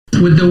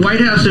Would the White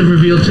House have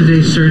revealed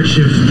today's search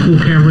if pool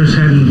cameras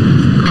hadn't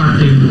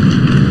caught the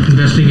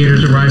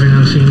investigators arriving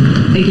on scene?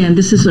 Again,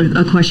 this is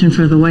a question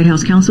for the White House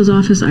counsel's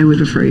office. I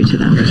would refer you to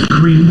them.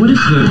 Karine, what is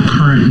the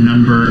current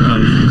number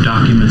of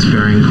documents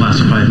bearing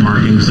classified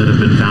markings that have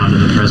been found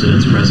in the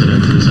president's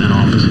residences and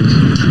offices?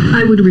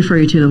 I would refer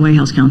you to the White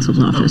House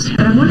counsel's office.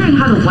 But I'm wondering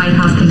how the White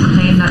House can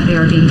claim that they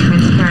are being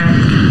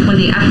transparent when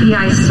the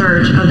FBI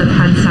search of the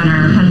Penn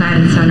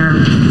Biden Center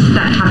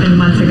that happened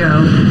months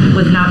ago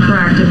was not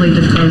proactively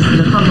disclosed to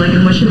the public,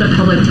 and what should the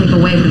public take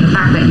away from the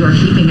fact that you are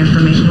keeping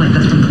information like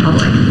this from the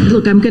public?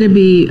 Look, I'm going to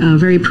be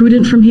very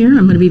prudent from here.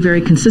 I'm going to be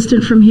very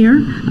consistent from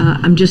here.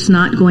 I'm just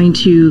not going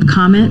to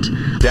comment.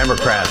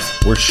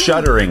 Democrats were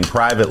shuddering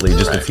privately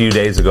just a few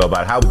days ago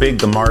about how big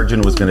the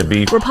margin was going to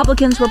be.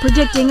 Republicans were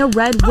predicting a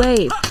red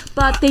wave,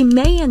 but they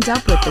may end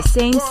up with the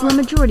same slim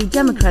majority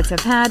Democrats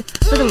have had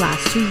for the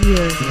last 2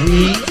 years.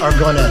 We are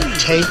going to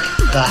take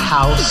the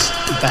House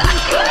back.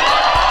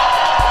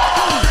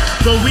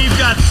 But we've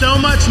got so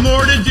much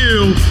more to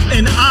do,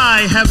 and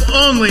I have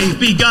only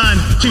begun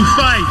to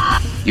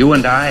fight. You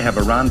and I have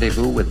a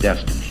rendezvous with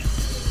destiny.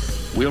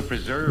 We'll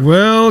preserve...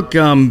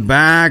 Welcome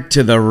back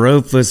to the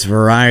Ruthless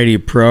Variety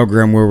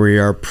Program, where we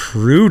are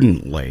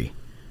prudently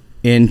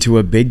into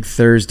a big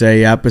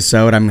Thursday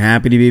episode. I'm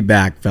happy to be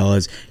back,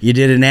 fellas. You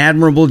did an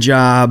admirable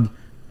job.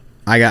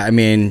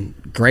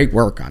 Great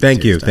work on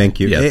Thank Tuesday.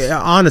 you. Yes.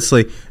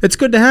 Honestly, it's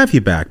good to have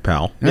you back,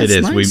 pal. That's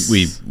it is.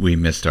 nice. We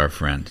missed our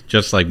friend,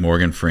 just like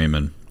Morgan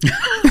Freeman.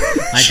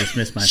 I just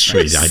missed my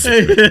friend.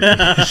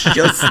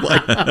 Just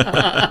like...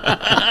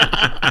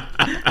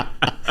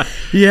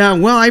 Yeah,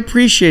 well, I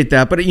appreciate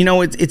that, but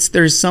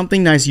there's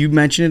something nice. You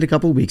mentioned it a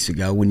couple of weeks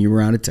ago when you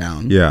were out of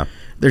town. Yeah.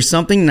 There's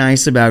something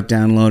nice about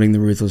downloading the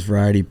Ruthless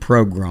Variety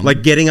Program,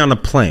 like getting on a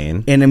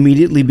plane and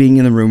immediately being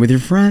in the room with your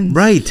friends.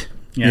 Right.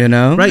 Yeah. You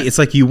know? Right. It's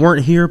like you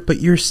weren't here,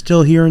 but you're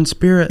still here in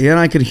spirit. Yeah, and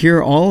I could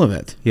hear all of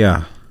it.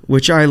 Yeah.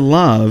 Which I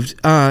loved.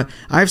 I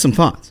have some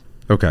thoughts.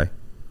 Okay.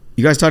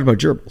 You guys talked about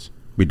gerbils.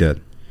 We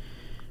did.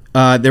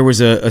 There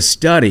was a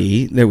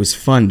study that was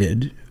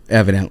funded,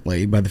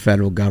 evidently, by the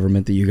federal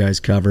government that you guys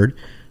covered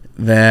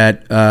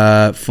that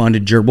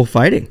funded gerbil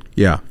fighting.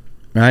 Yeah.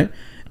 Right?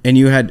 And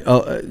you had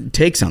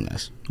takes on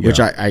this, which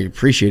I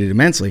appreciated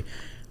immensely.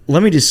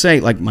 Let me just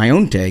say, like, my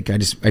own take, I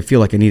feel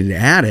like I needed to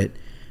add it.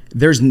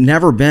 There's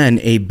never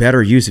been a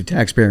better use of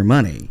taxpayer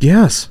money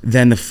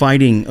than the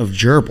fighting of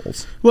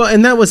gerbils. Well,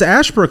 and that was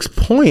Ashbrook's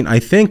point, I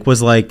think,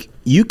 was like,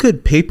 you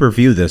could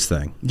pay-per-view this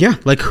thing. Yeah.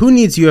 Like, who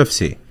needs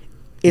UFC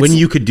when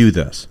you could do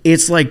this?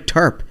 It's like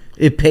TARP.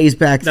 It pays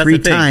back three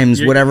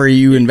times whatever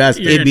you invest.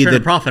 You're going to turn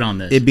a profit on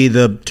this. It'd be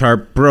the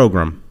TARP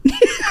program.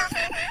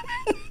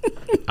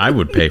 I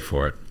would pay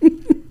for it.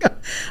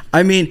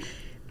 I mean...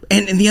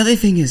 And the other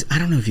thing is, I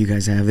don't know if you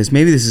guys have this.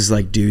 Maybe this is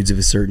like dudes of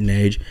a certain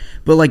age.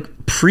 But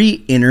like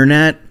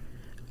pre-internet,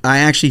 I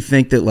actually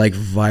think that like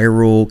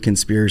viral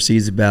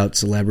conspiracies about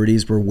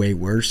celebrities were way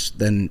worse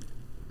than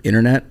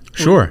internet.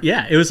 Sure.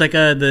 Yeah, it was like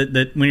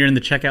the when you're in the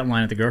checkout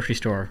line at the grocery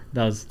store.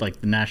 That was like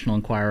the National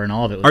Enquirer and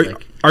all of it.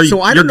 Was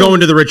you're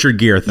going to the Richard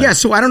Gere thing. Yeah,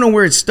 so I don't know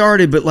where it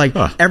started, but like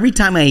every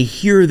time I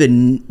hear the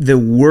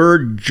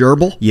word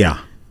gerbil,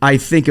 I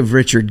think of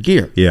Richard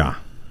Gere. Yeah.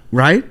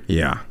 Right?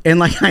 Yeah. And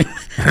like I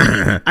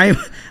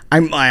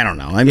don't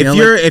know. I mean,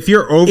 if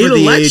you're over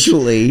the age,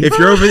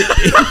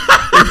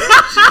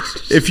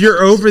 if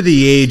you're over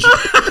the age.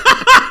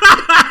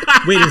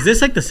 Wait, is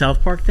this like the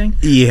South Park thing?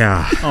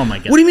 Yeah. Oh my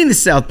god. What do you mean the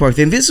South Park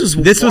thing? This was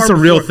a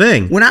real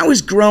thing. When I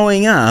was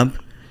growing up,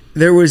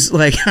 there was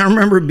like, I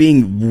remember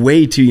being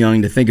way too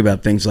young to think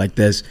about things like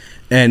this,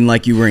 and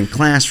like you were in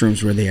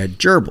classrooms where they had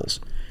gerbils.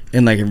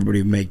 And like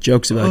everybody would make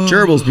jokes about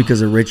gerbils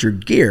because of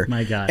Richard Gere.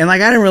 My God. And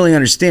like I didn't really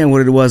understand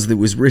what it was that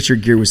was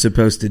Richard Gere was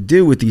supposed to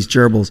do with these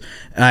gerbils.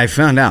 I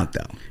found out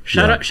though.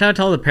 Shout out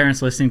to all the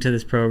parents listening to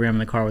this program in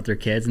the car with their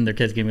kids, and their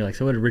kids gonna be like,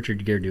 "So what did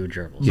Richard Gere do with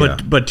gerbils?" Yeah.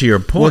 But to your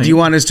point, well, do you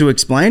want us to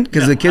explain?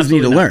 Because the kids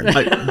need to learn.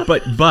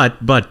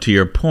 But to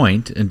your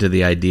point, and to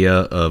the idea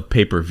of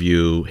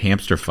pay-per-view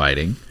hamster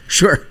fighting,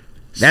 sure.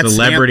 That's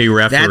referee.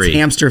 That's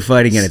hamster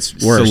fighting at its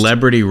worst.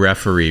 Celebrity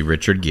referee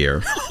Richard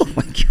Gere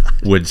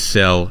would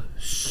sell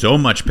so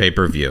much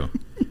pay-per-view.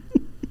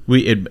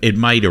 It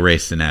might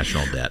erase the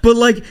national debt. But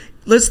like,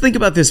 let's think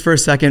about this for a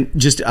second,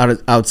 just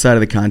outside of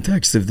the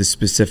context of the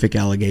specific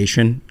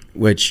allegation,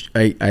 which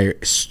I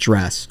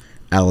stress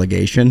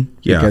allegation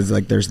because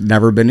like there's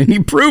never been any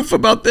proof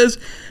about this.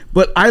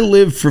 But I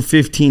lived for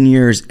 15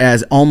 years,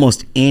 as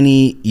almost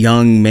any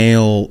young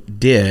male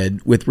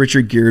did, with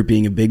Richard Gere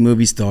being a big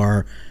movie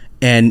star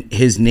and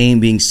his name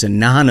being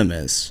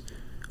synonymous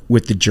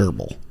with the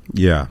gerbil.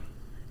 Yeah.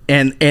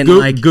 And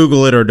like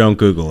Google it or don't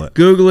Google it.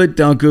 Google it,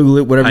 don't Google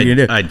it, whatever you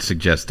do. I'd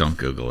suggest don't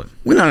Google it.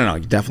 Well, no,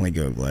 definitely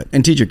Google it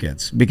and teach your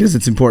kids because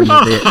it's important.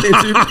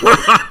 It's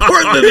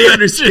important that they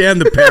understand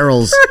the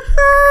perils.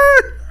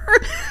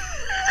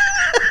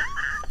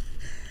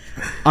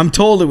 I'm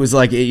told it was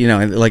like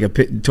like a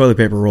toilet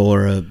paper roll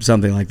or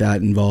something like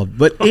that involved.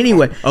 But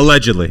anyway,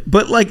 allegedly.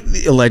 But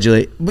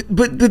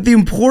the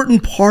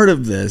important part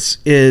of this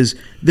is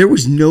there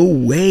was no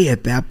way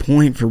at that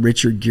point for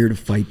Richard Gere to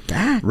fight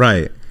back.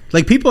 Right.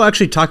 Like, people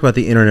actually talk about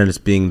the internet as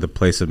being the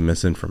place of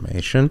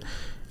misinformation.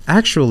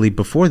 Actually,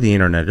 before the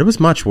internet, it was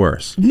much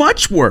worse.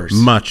 Much worse.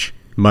 Much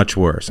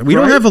worse. We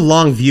don't have a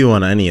long view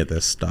on any of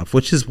this stuff,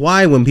 which is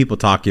why when people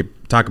talk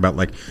about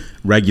like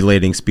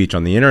regulating speech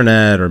on the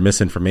internet or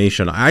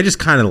misinformation, I just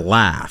kind of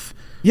laugh.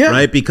 Yeah.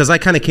 Right? Because I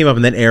kind of came up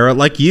in that era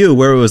like you,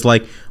 where it was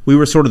like we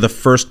were sort of the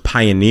first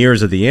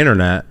pioneers of the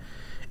internet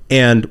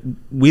and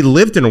we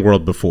lived in a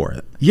world before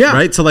it. Yeah.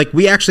 Right? So like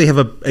we actually have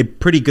a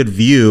pretty good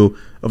view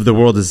of the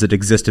world as it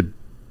existed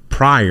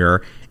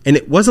prior, and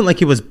it wasn't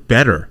like it was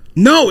better.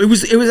 No, it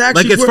was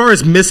actually like as far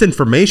as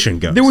misinformation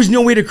goes. There was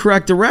no way to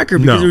correct the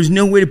record because there was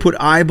no way to put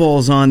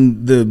eyeballs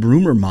on the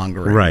rumor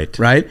mongering.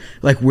 Right.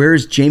 Like,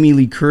 where's Jamie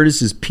Lee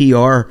Curtis's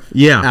PR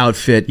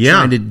outfit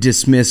trying to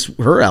dismiss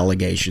her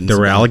allegations? There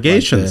were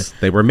allegations.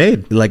 They were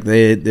made. Like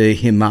the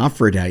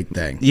hermaphrodite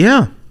thing.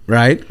 Yeah.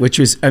 Right? Which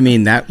was, I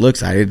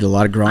did a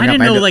lot of growing up. I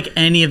didn't know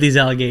any of these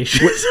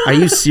allegations. Are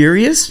you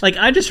serious?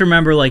 I just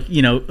remember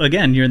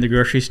again, you're in the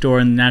grocery store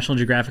and National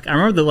Geographic. I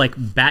remember the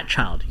Bat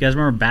Child. You guys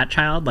remember Bat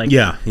Child?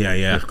 Yeah,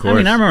 of course. I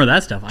remember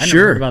that stuff. I never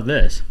heard about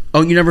this.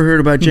 Oh, you never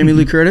heard about Jamie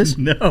Lee Curtis?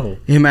 No.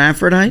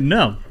 Hermaphrodite?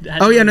 No.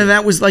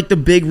 That was the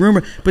big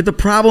rumor. But the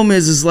problem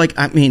is look,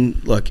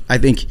 I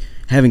think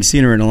having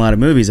seen her in a lot of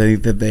movies, I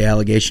think that the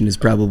allegation is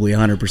probably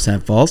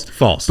 100% false.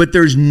 False. But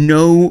there's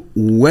no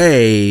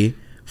way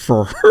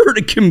for her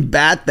to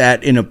combat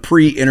that in a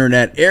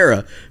pre-internet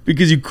era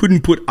because you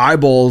couldn't put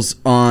eyeballs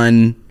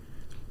on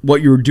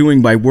what you were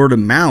doing by word of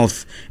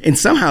mouth, and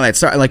somehow that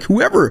started. Like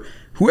whoever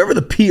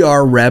the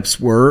PR reps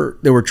were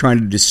that were trying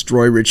to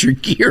destroy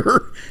Richard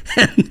Gere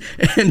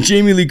and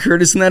Jamie Lee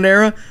Curtis in that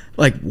era,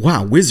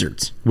 wow,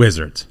 wizards,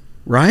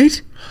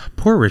 right?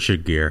 Poor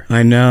Richard Gere.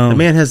 I know. The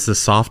man has the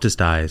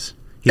softest eyes.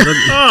 He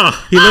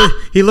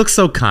looks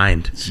so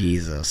kind.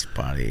 Jesus,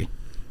 buddy.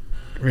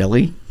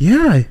 Really?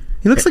 Yeah.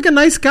 He looks like a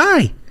nice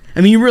guy.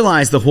 You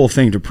realize the whole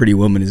thing to Pretty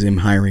Woman is him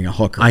hiring a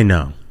hooker. I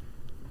know.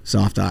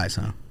 Soft eyes,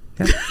 huh?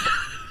 Yeah.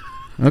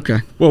 Okay.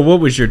 Well, what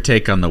was your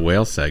take on the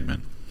whale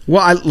segment?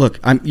 Well,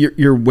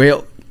 your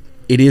whale.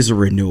 It is a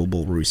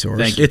renewable resource.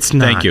 Thank you. It's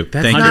not. Thank you.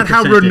 That's not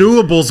how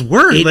renewables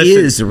work. It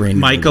is a renewable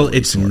Michael,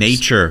 resource. it's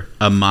nature.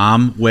 A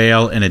mom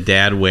whale and a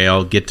dad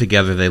whale get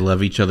together. They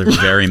love each other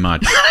very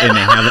much. And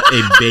they have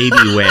a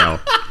baby whale.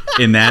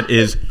 And that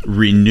is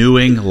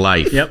renewing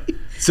life. Yep.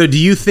 So do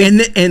you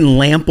think... And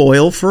lamp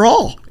oil for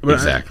all.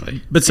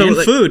 Exactly. But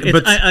so food.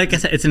 Like I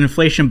said, it's an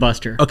inflation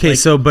buster. Okay,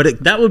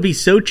 that would be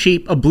so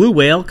cheap. A blue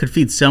whale could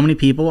feed so many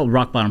people at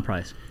rock bottom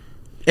price.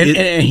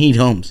 And heat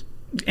homes.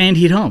 And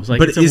heat homes.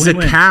 But is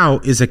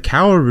a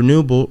cow a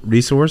renewable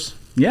resource?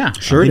 Yeah.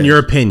 Sure. In your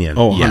opinion.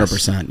 Oh,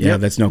 100%. Yeah,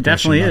 that's no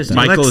question. Definitely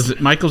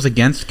is. Michael's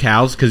against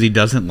cows because he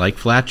doesn't like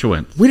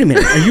flatulence. Wait a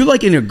minute. Are you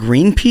in a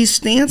Greenpeace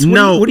stance?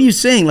 No. What are you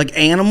saying? Like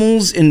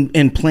animals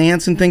and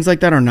plants and things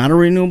like that are not a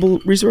renewable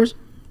resource?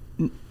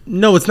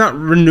 No, it's not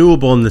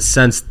renewable in the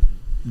sense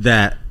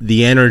that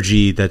the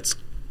energy that's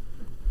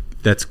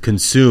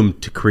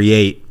consumed to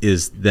create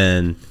is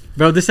then...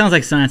 Bro, this sounds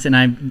like science, and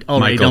I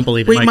already don't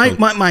believe it. Wait,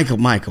 Michael.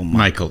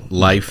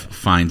 Life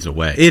finds a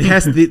way. It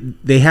has to.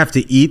 They have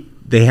to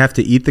eat. They have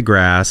to eat the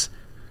grass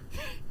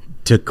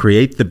to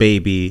create the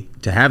baby.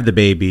 To have the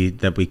baby,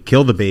 that we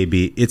kill the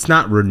baby. It's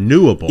not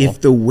renewable.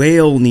 If the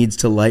whale needs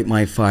to light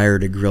my fire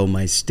to grill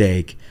my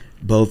steak,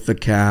 both the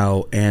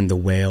cow and the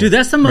whale. Dude,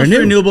 that's the most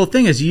renewable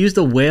thing is you use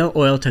the whale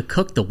oil to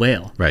cook the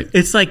whale. Right.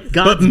 It's like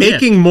God's But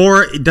making gift.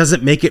 more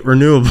doesn't make it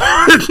renewable.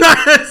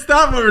 It's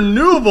not what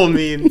renewable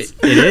means.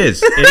 It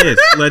is.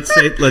 Let's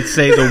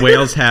say the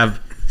whales have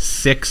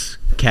 6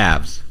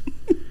 calves.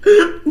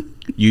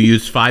 You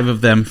use 5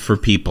 of them for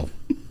people.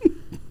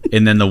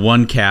 And then the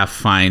one calf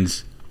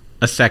finds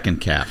a second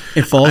calf.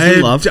 It falls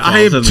in love.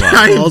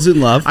 Falls in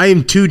love. I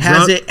am too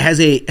drunk. Has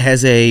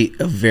a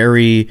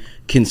very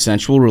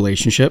consensual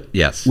relationship.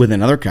 Yes. With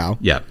another cow.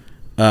 Yeah.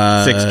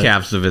 6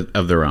 calves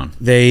of their own.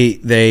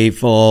 They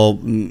fall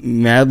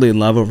madly in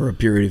love over a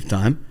period of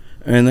time,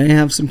 and they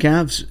have some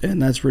calves,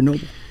 and that's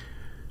renewable.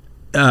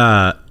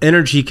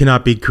 Energy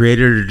cannot be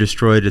created or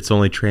destroyed. It's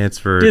only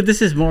transferred. Dude,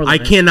 this is more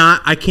like... I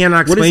cannot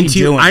explain to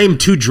you. Doing? I am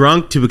too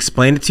drunk to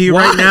explain it to you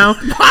right now.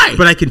 Why?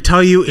 But I can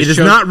tell you it is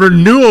not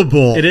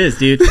renewable. It is,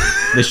 dude.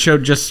 The show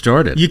just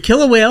started. You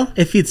kill a whale,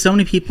 it feeds so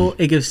many people,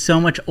 it gives so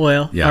much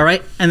oil. Yeah. All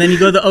right? And then you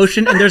go to the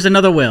ocean, and there's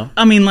another whale.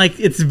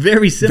 It's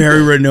very simple.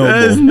 Very renewable.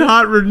 That is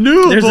not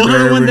renewable. There's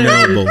another one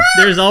there. Renewable.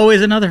 There's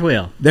always another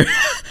whale.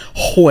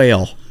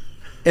 Whale.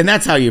 And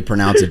that's how you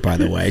pronounce it, by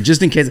the way.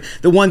 Just in case.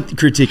 The one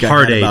critique I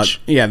had about...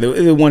 Yeah,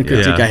 the one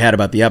critique I had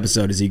about the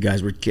episode is you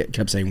guys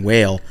kept saying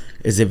whale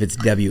as if it's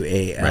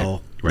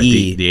W-A-L-E. Right.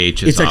 The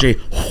H is it's actually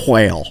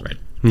whale. Right.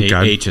 The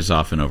H is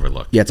often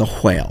overlooked. Yeah, it's a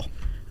whale.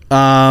 It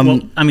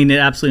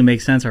absolutely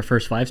makes sense. Our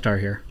first 5-star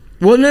here.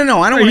 Well,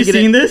 no. I don't want to get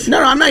seeing this?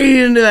 No, I'm not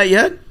getting into that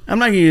yet.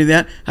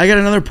 I got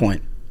another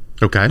point.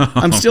 Okay.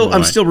 I'm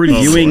still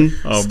reviewing.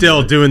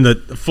 Still doing the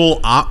full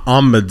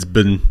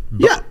ombudsman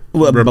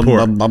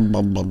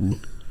report.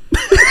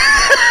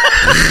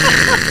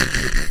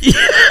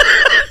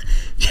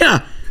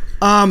 Yeah.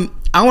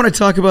 I want to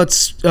talk about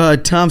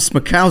Tom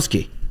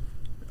Smokowski.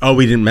 Oh,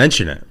 we didn't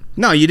mention it.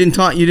 No, you didn't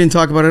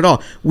talk about it at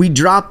all. We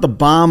dropped the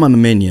bomb on the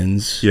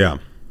Minions. Yeah.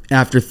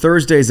 After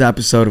Thursday's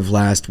episode of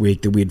last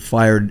week that we had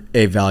fired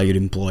a valued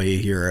employee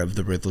here of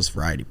the Ruthless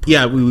Variety program.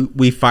 Yeah,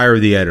 we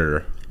fired the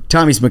editor.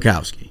 Tommy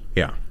Smokowski.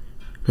 Yeah.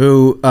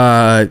 Who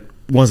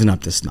wasn't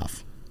up to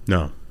snuff.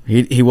 No.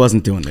 He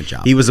wasn't doing the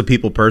job. He was a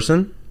people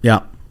person?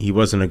 Yeah. He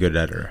wasn't a good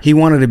editor. He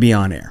wanted to be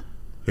on air.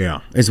 Yeah.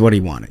 Is what he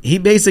wanted. He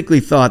basically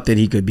thought that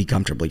he could be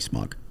comfortably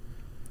smug.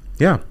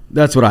 Yeah.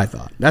 That's what I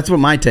thought. That's what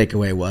my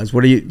takeaway was.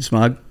 What are you,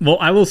 Smug? Well,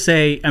 I will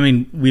say,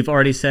 we've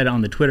already said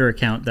on the Twitter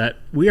account that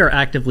we are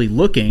actively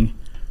looking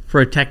for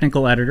a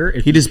technical editor.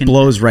 If he just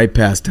blows right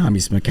past Tommy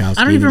Smokowski.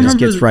 I don't even remember.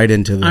 Just gets right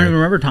into the... I don't even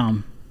remember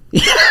Tom.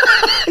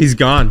 He's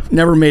gone.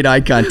 Never made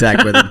eye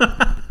contact with him.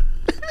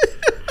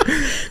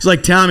 It's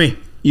like, Tommy,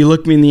 you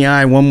look me in the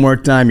eye one more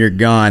time, you're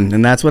gone.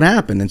 And that's what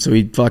happened. And so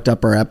he fucked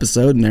up our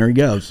episode, and there he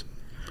goes.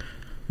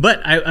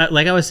 But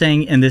like I was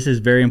saying, and this is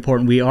very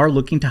important, we are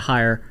looking to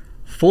hire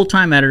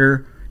full-time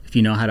editor. If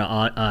you know how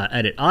to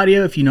edit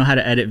audio, if you know how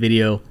to edit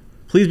video,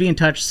 please be in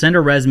touch. Send a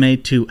resume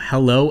to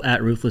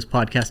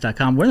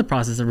hello@ruthlesspodcast.com. We're in the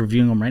process of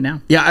reviewing them right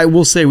now. Yeah, I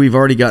will say we've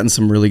already gotten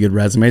some really good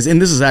resumes,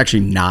 and this is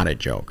actually not a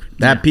joke.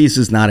 That piece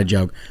is not a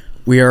joke.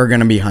 We are going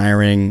to be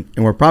hiring,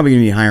 and we're probably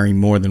going to be hiring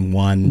more than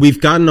one.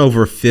 We've gotten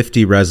over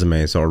 50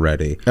 resumes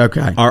already.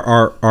 Okay.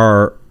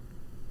 Our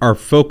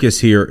focus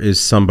here is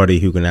somebody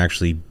who can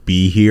actually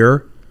be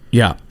here.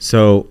 Yeah.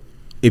 So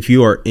if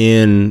you are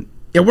in...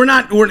 Yeah,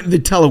 the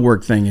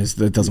telework thing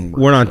that doesn't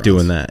work. We're not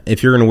doing that.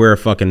 If you're going to wear a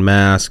fucking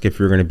mask, if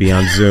you're going to be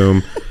on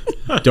Zoom,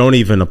 don't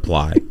even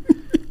apply.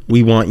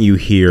 We want you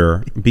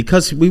here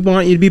because we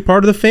want you to be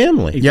part of the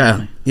family.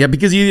 Exactly. Yeah,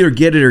 because you either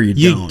get it or you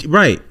don't.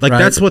 Right.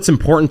 That's what's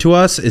important to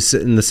us is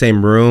sitting in the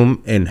same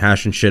room and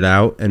hashing shit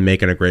out and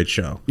making a great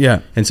show.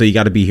 Yeah. And so you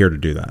got to be here to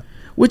do that.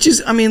 Which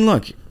is,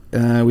 look,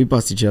 we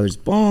bust each other's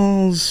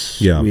balls.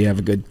 Yeah. We have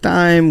a good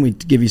time. We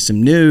give you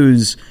some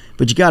news.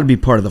 But you got to be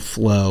part of the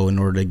flow in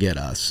order to get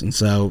us. And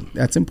so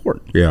that's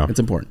important. Yeah. It's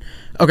important.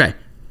 Okay.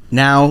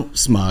 Now,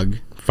 Smug.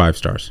 5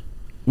 stars.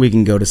 We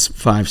can go to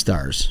 5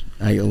 stars.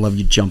 I love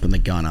you jumping the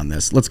gun on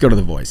this. Let's go to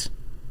The Voice.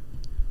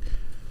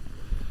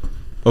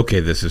 Okay,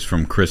 this is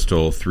from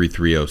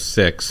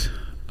Crystal3306,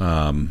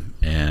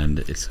 and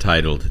it's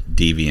titled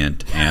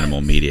Deviant Animal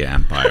Media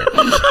Empire.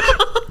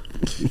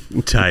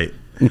 Tight.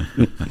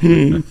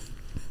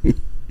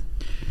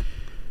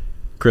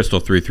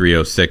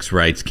 Crystal3306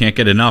 writes, can't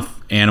get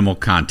enough animal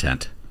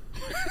content.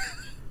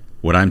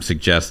 What I'm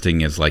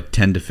suggesting is like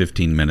 10 to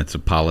 15 minutes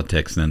of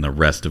politics and then the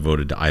rest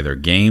devoted to either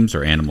games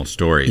or animal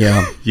stories.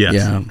 Yeah. Yes.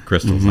 Yeah.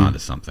 Crystal's onto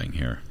something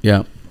here.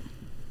 Yeah.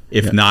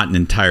 If not an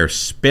entire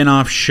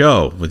spin-off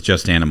show with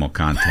just animal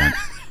content.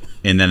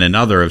 And then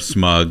another of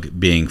Smug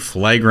being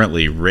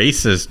flagrantly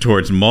racist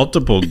towards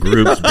multiple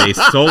groups based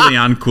solely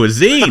on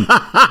cuisine.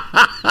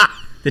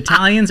 The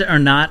Italians are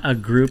not a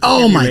group.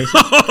 Oh my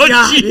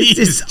God!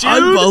 It's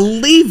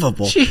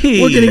unbelievable.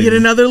 Jeez. We're gonna get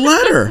another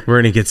letter. We're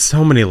gonna get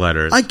so many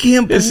letters. I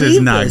can't believe this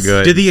is not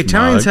good. Do the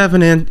Italians have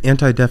an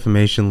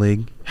anti-defamation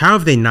league? How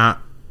have they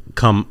not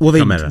come? Well,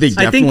 come at us? they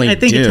definitely I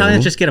think do.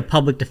 Italians just get a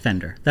public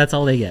defender. That's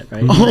all they get,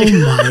 right? Oh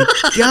my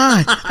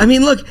God!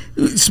 Look,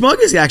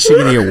 Smug is actually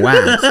gonna get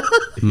whacked.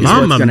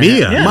 Mamma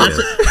mia! Yeah,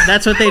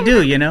 that's what they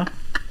do, you know.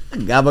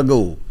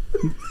 Gabagool.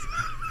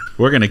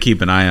 We're going to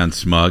keep an eye on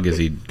Smug as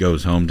he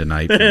goes home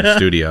tonight from the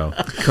studio.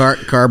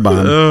 Car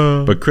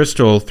bomb. But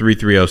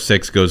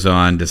Crystal3306 goes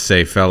on to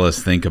say,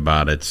 fellas, think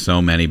about it. So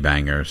many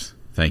bangers.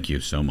 Thank you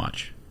so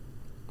much.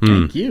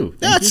 Thank you.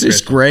 That's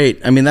just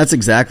great. that's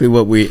exactly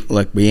what we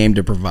aim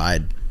to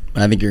provide.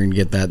 I think you're going to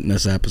get that in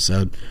this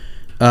episode.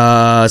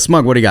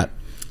 Smug, what do you got?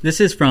 This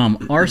is from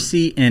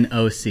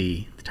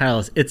RCNOC. The title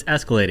is It's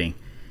Escalating.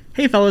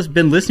 Hey, fellas,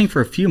 been listening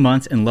for a few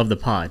months and love the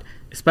pod.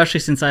 Especially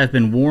since I have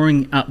been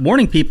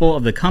warning people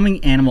of the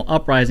coming animal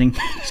uprising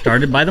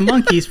started by the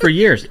monkeys for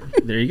years.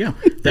 There you go.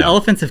 The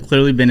elephants have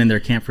clearly been in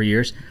their camp for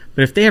years,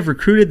 but if they have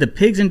recruited the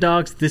pigs and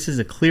dogs, this is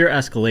a clear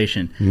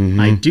escalation. Mm-hmm.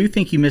 I do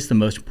think you missed the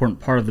most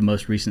important part of the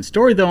most recent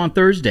story, though, on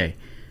Thursday.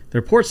 The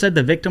report said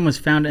the victim was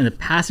found in the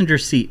passenger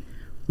seat,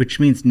 which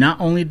means not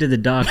only did the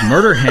dog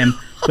murder him,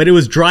 but it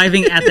was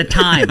driving at the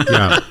time.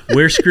 Yeah.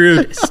 We're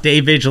screwed. Stay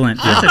vigilant.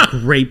 That's a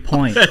great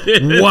point.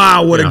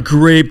 Wow, what a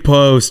great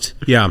post.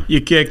 Yeah. You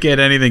can't get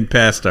anything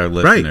past our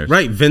listeners.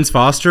 Right. Vince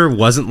Foster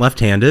wasn't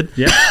left-handed.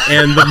 Yeah.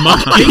 And the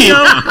monkey... Bingo.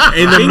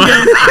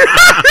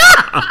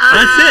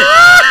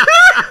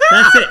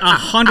 That's it.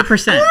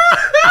 100%.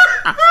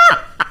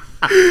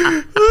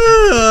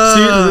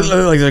 See,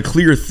 like a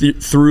clear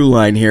through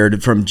line here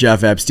from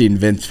Jeff Epstein,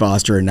 Vince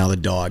Foster, and now the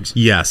dogs.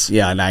 Yes.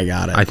 Yeah, and I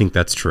got it. I think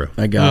that's true.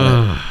 I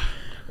got it.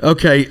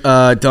 Okay,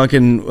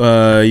 Duncan,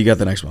 you got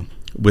the next one.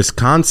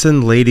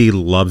 Wisconsin Lady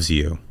Loves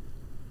You.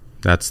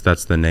 That's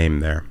the name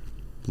there.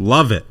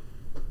 Love it.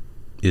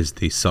 is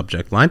the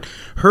subject line.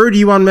 Heard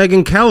you on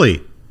Megyn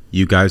Kelly.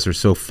 You guys are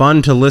so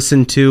fun to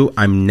listen to.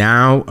 I'm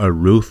now a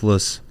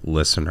ruthless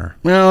listener.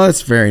 Well,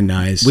 that's very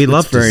nice. We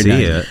love to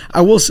see it.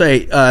 I will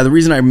say the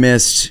reason I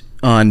missed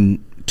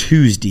on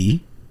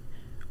Tuesday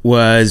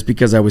was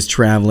because I was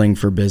traveling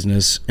for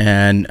business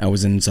and I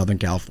was in Southern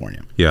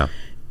California. Yeah.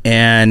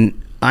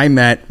 And I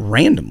met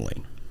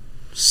randomly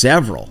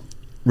several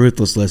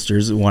ruthless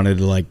listeners who wanted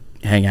to like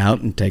hang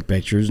out and take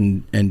pictures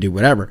and do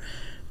whatever.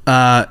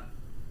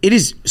 It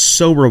is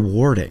so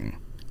rewarding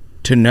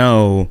to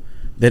know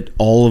that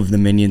all of the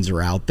minions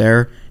are out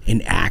there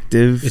and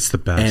active. It's the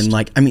best. And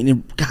like, I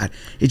mean, God,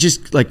 it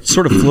just like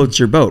sort of floats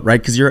your boat,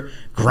 right? Because you're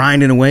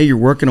grinding away, you're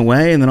working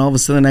away, and then all of a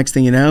sudden, the next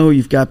thing you know,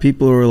 you've got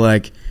people who are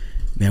like,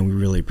 man, we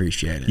really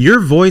appreciate it. Your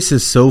voice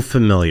is so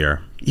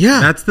familiar. Yeah.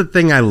 That's the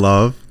thing I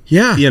love.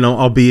 Yeah. You know,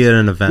 I'll be at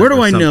an event. Where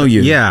do I know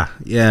you? Yeah.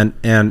 Yeah.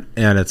 And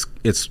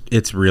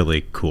it's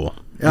really cool.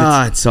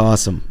 It's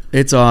awesome.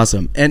 It's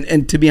awesome.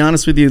 And to be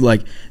honest with you,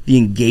 like the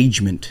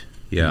engagement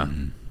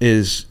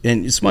is,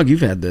 and Smug, you've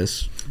had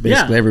this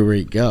basically everywhere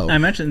you go. I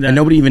mentioned that. And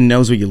nobody even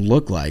knows what you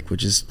look like,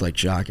 which is like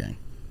shocking.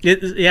 You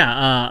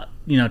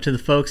know, to the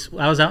folks,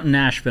 I was out in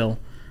Nashville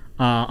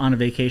on a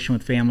vacation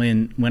with family,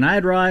 and when I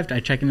arrived,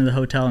 I checked into the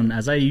hotel, and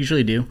as I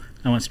usually do,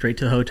 I went straight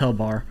to the hotel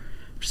bar,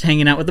 just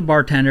hanging out with the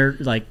bartender,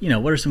 like, you know,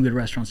 what are some good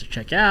restaurants to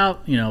check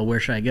out? You know, where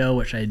should I go?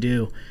 What should I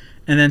do?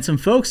 And then some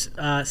folks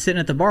sitting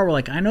at the bar were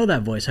like, I know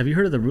that voice. Have you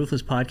heard of the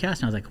Ruthless podcast?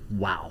 And I was like,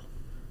 wow.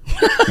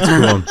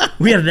 Cool.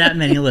 We have that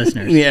many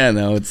listeners. Yeah,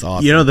 no, it's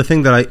awesome. You know, the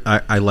thing that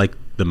I like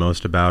the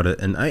most about it,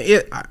 and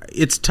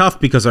it's tough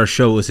because our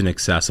show isn't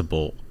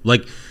accessible.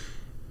 Like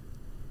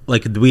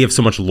we have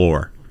so much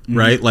lore,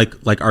 right?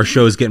 Like our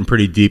show is getting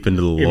pretty deep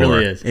into the lore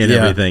really is. and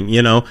everything,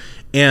 you know?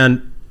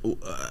 And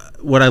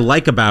what I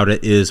like about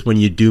it is when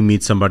you do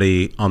meet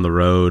somebody on the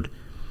road,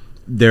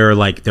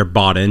 they're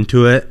bought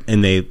into it,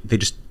 and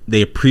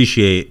they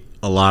appreciate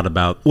a lot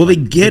about they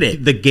get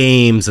it, the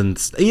games,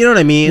 and you know what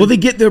I mean. Well,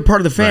 they're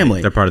part of the family.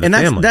 Right, they're part of the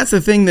family, and that's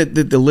the thing that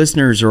the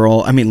listeners are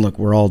all. I mean, look,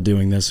 we're all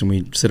doing this, and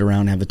we sit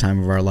around and have the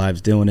time of our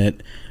lives doing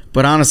it.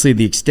 But honestly,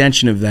 the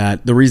extension of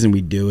that, the reason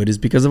we do it is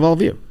because of all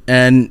of you,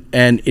 and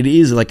it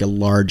is like a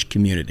large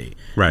community.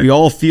 Right, we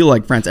all feel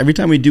like friends. Every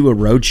time we do a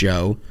road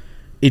show,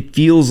 it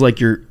feels like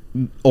your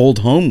old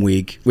home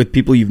week with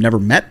people you've never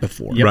met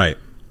before. Yep. Right.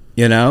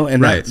 You know,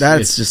 and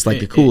that's just like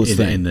the coolest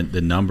thing. And the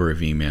number of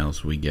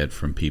emails we get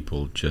from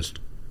people just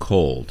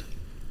cold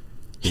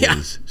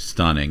is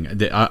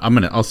stunning.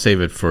 I'll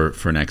save it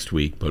for next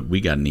week. But we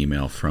got an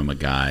email from a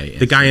guy.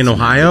 The guy in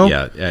Ohio.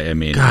 Yeah, I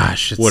mean,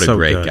 gosh, what a so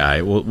great good.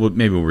 guy.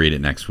 Maybe we'll read it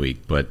next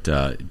week. But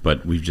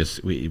we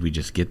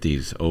just get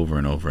these over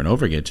and over and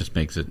over again. It just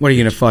makes it. What, are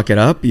you going to fuck it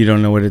up? You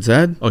don't know what it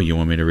said? Oh, you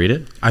want me to read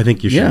it? I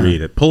think you should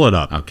read it. Pull it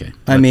up. Okay.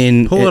 I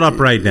mean, pull it up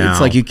right now.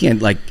 It's like you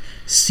can't like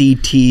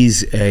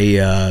CT's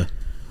a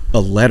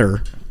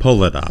letter.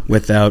 Pull it up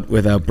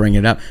without bringing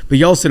it up. But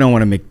you also don't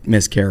want to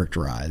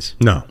mischaracterize.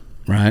 No.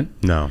 Right?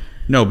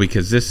 No,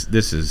 because this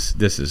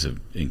is an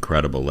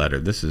incredible letter.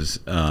 This is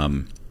let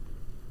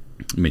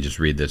me just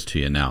read this to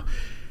you now.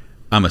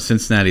 I'm a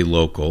Cincinnati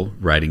local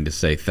writing to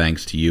say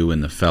thanks to you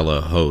and the fellow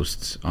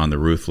hosts on the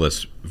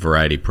Ruthless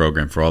Variety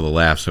program for all the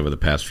laughs over the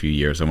past few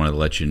years. I wanted to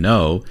let you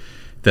know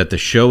that the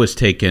show has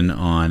taken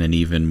on an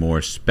even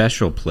more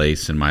special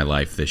place in my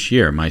life this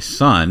year. My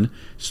son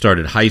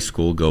started high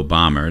school, go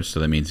Bombers, so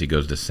that means he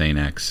goes to St.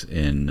 X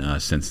in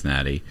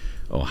Cincinnati,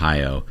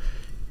 Ohio.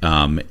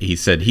 He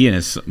said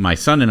my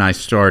son and I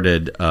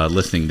started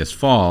listening this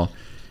fall,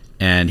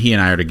 and he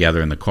and I are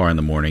together in the car in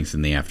the mornings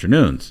and the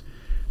afternoons.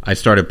 I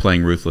started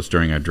playing Ruthless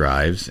during our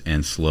drives,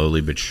 and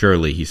slowly but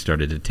surely he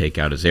started to take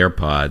out his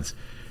AirPods,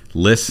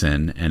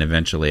 listen, and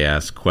eventually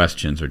ask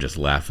questions or just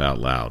laugh out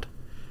loud.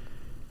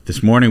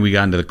 This morning we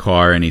got into the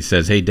car, and he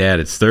says, "Hey, Dad,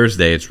 it's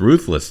Thursday. It's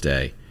Ruthless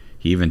Day."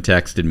 He even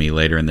texted me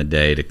later in the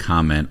day to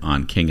comment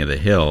on King of the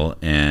Hill,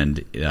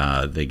 and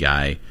the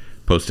guy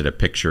posted a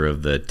picture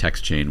of the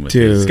text chain with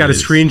he's got a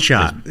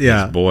screenshot.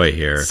 His boy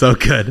here. So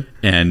good.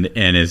 And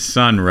his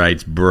son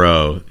writes,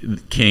 "Bro,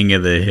 King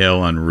of the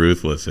Hill on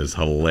Ruthless is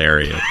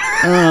hilarious."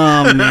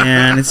 Oh,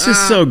 man. It's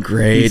just so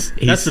great.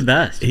 That's the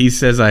best. He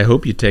says, "I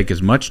hope you take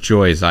as much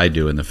joy as I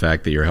do in the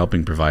fact that you're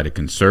helping provide a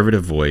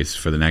conservative voice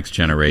for the next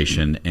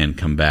generation and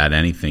combat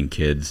anything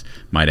kids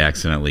might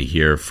accidentally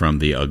hear from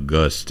the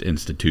august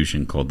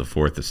institution called the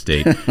Fourth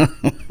Estate.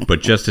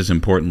 But just as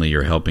importantly,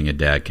 you're helping a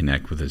dad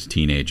connect with his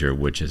teenager,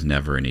 which is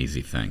never an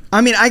easy thing."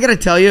 I mean, I got to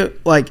tell you,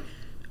 like,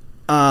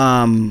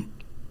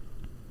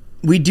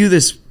 we do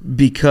this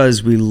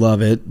because we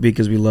love it,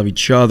 because we love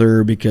each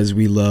other, because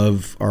we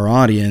love our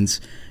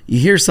audience. You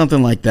hear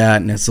something like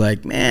that, and it's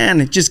like,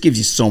 man, it just gives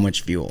you so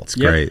much fuel. It's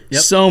great.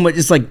 Yep. So much.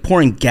 It's like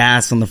pouring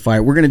gas on the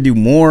fire. We're going to do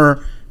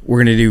more. We're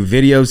going to do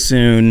video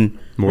soon.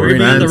 More We're going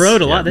to be on the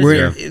road a lot this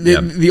year.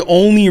 The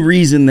only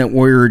reason that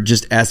we're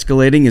just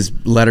escalating is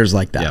letters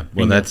like that. Yeah,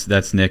 well,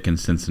 that's Nick in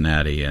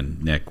Cincinnati,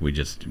 and Nick, we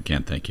just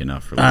can't thank you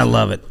enough for listening. I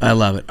love it. I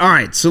love it. All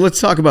right, so let's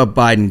talk about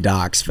Biden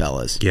docs,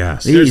 fellas.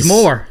 Yes. There's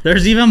more.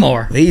 There's even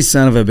more. These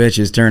son of a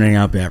bitches turning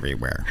up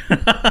everywhere.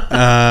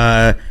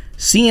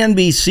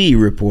 CNBC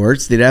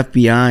reports that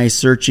FBI is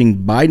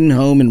searching Biden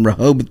home in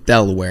Rehoboth,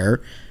 Delaware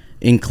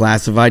in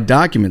classified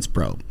documents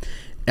probe.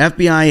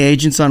 FBI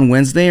agents on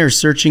Wednesday are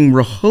searching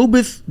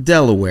Rehoboth,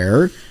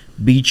 Delaware,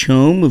 beach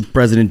home of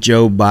President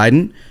Joe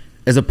Biden,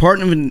 as a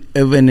part of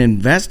an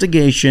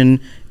investigation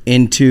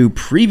into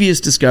previous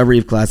discovery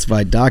of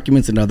classified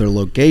documents and other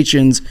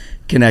locations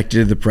connected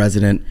to the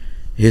president,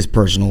 his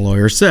personal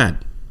lawyer said.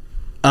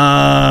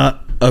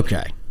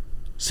 Okay.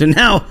 So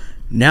now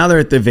they're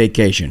at the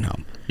vacation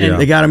home. Yeah.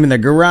 They got him in the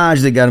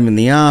garage. They got him in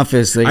the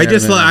office. I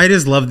just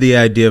love the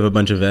idea of a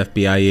bunch of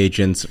FBI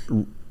agents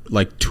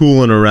like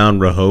tooling around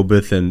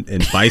Rehoboth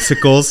and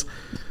bicycles,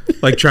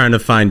 like trying to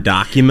find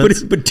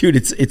documents. But dude,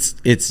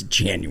 it's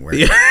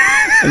January.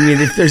 I mean,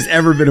 if there's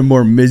ever been a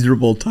more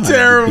miserable time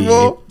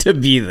to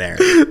be there,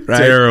 right?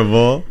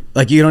 Terrible.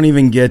 Like you don't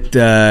even get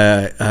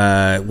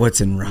what's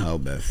in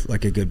Rehoboth,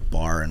 like a good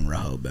bar in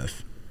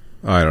Rehoboth.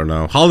 I don't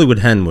know. Hollywood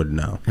Hen would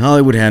know.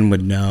 Hollywood Hen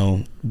would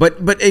know. But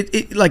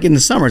it like in the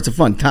summer, it's a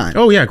fun time.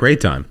 Oh yeah,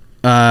 great time.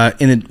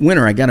 In the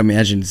winter, I gotta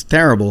imagine it's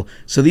terrible.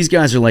 So these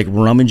guys are like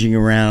rummaging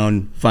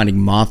around, finding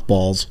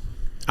mothballs.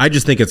 I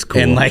just think it's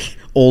cool. And like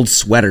old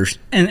sweaters.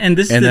 And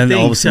this is and the then thing.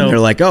 all of a sudden they're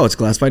like, oh, it's a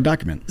classified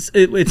document.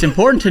 It's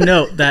important to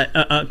note that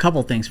a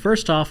couple things.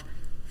 First,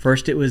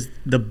 it was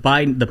the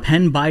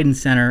Penn Biden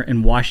Center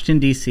in Washington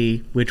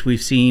D.C., which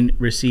we've seen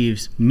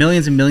receives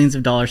millions and millions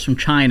of dollars from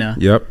China.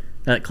 Yep.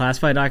 That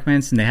classified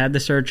documents, and they had the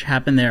search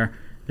happen there.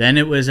 Then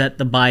it was at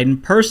the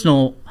Biden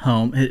personal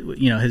home,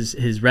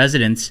 his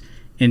residence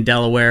in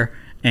Delaware,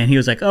 and he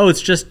was like, "Oh,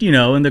 it's just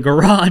in the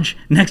garage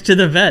next to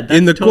the vet, that's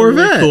in the totally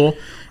Corvette." Cool.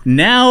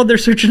 Now they're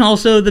searching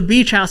also the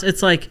beach house.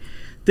 It's like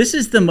this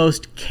is the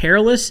most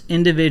careless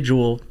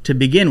individual to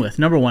begin with.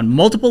 Number one,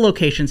 multiple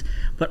locations,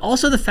 but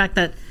also the fact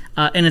that,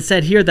 and it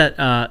said here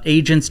that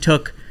agents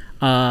took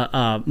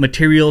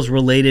materials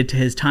related to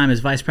his time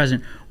as vice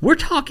president. We're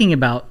talking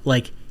about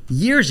like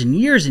years and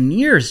years and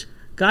years.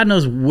 God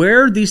knows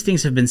where these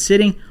things have been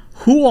sitting,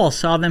 who all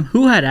saw them,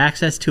 who had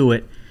access to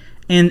it,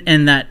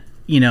 and that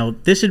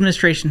this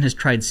administration has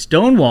tried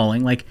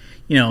stonewalling. Like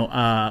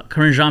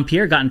Karine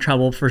Jean-Pierre got in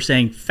trouble for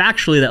saying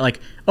factually that like,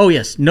 oh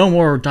yes, no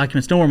more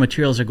documents, no more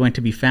materials are going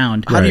to be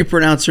found. How do you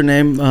pronounce her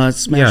name?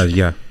 Smash?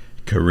 Yeah.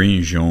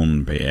 Karine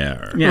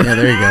Jean-Pierre. Yeah,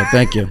 there you go.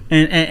 Thank you.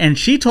 And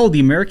she told the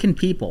American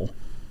people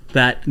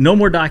that no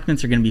more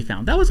documents are going to be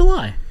found. That was a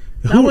lie.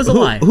 That was a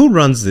lie. Who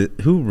runs the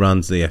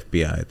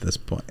FBI at this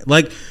point?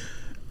 Like,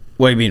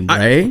 what do you mean,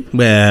 Ray?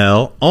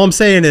 Well, all I'm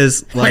saying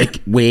is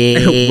like,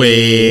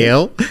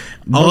 well,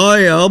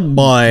 boy, oh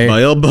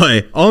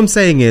boy. All I'm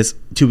saying is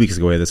 2 weeks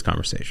ago we had this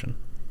conversation,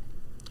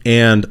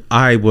 and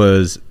I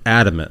was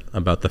adamant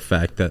about the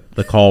fact that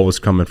the call was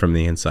coming from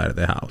the inside of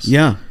the house.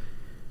 Yeah.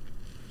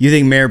 You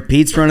think Mayor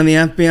Pete's running the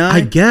FBI?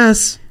 I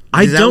guess.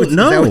 I don't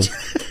know.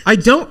 I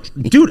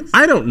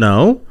don't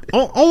know.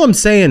 All I'm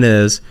saying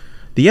is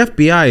the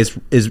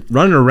FBI is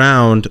running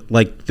around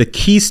like the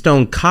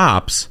Keystone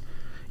Cops.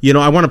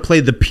 I want to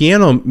play the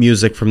piano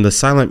music from the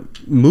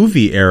silent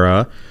movie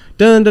era.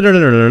 And they're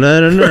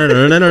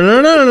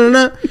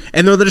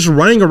just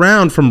running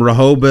around from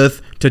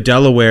Rehoboth to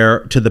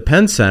Delaware to the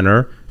Penn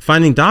Center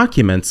finding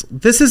documents.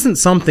 This isn't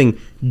something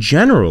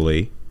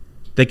generally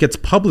that gets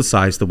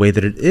publicized the way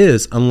that it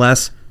is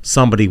unless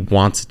somebody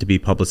wants it to be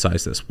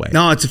publicized this way.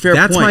 No, it's a fair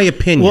point. That's my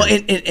opinion. Well,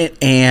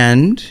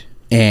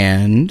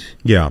 and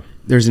yeah,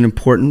 there's an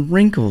important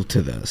wrinkle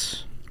to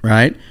this,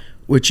 right?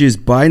 Which is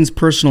Biden's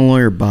personal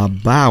lawyer,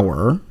 Bob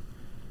Bauer,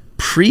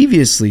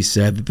 previously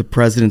said that the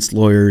president's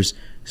lawyers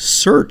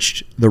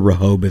searched the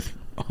Rehoboth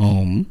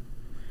home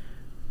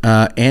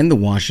and the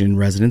Washington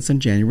residence on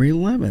January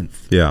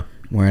 11th. Yeah.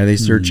 Why are they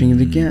searching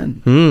it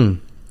again?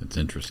 That's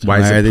interesting. Why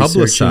is it are they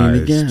publicized? searching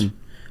it again?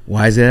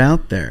 Why is it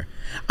out there?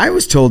 I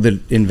was told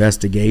that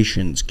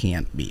investigations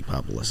can't be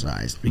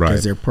publicized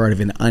because they're part of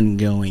an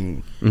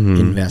ongoing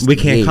investigation. We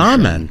can't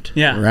comment.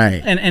 Yeah,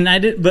 right. And I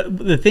did, but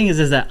the thing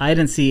is that I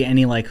didn't see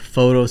any like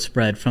photo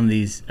spread from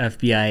these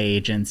FBI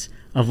agents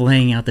of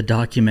laying out the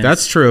documents.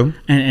 That's true.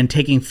 And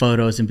taking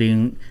photos and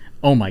being,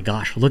 oh my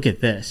gosh, look at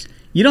this.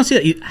 You don't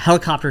see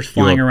helicopters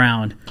flying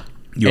around.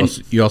 You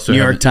also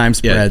New York Times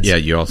spreads. Yeah,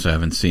 you also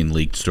haven't seen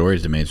leaked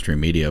stories to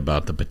mainstream media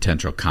about the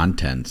potential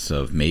contents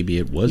of maybe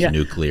it was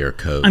nuclear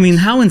codes. I mean,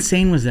 how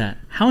insane was that?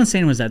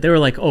 They were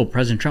like, "Oh,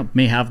 President Trump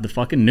may have the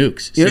fucking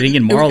nukes sitting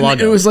in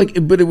Mar-a-Lago." It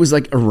was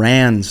like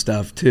Iran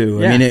stuff too.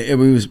 Yeah. I mean, it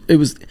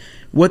was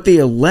what they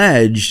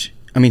alleged.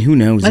 I mean, who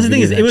knows? That's the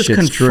thing is, it was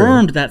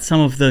confirmed true. that some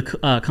of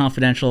the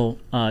confidential,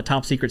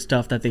 top secret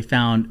stuff that they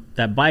found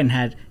that Biden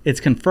had, it's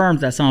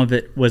confirmed that some of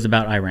it was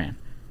about Iran.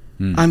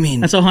 I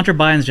mean, and so Hunter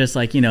Biden's just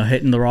like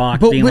hitting the rock,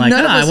 being like,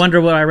 I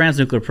wonder what Iran's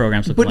nuclear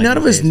programs look like. But none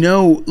of us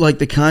know like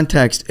the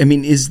context. I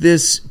mean, is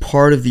this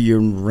part of the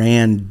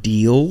Iran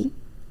deal,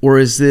 or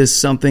is this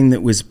something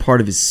that was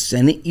part of his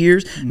Senate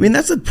years? I mean,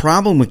 that's the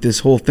problem with this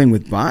whole thing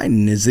with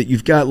Biden is that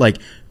you've got like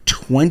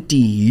 20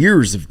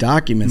 years of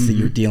documents that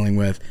you're dealing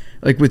with.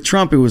 Like with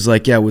Trump, it was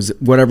like, it was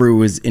whatever it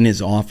was in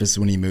his office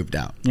when he moved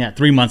out. Yeah,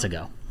 3 months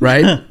ago.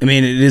 Right? I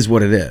mean, it is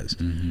what it is.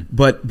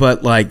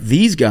 But like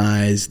these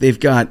guys, they've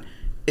got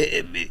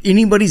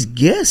anybody's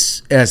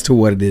guess as to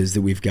what it is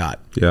that we've got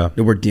that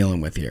we're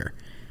dealing with here.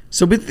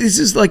 So, but this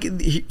is like,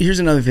 here's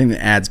another thing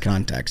that adds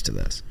context to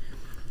this.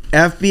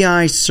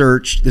 FBI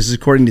searched, this is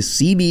according to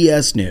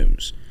CBS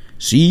News.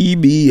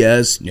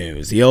 CBS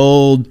News, the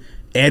old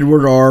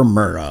Edward R.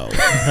 Murrow.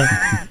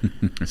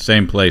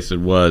 Same place it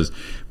was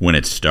when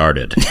it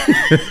started.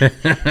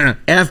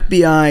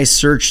 FBI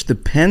searched the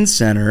Penn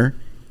Center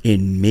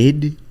in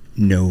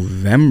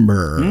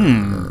mid-November.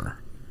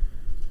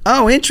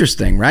 Oh,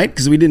 interesting, right?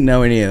 Because we didn't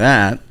know any of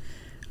that.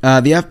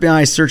 The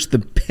FBI searched the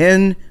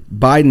Penn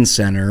Biden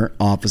Center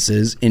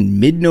offices in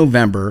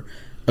mid-November,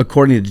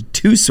 according to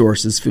two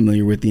sources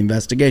familiar with the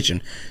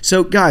investigation.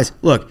 So, guys,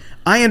 look,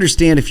 I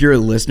understand if you're a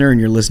listener and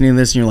you're listening to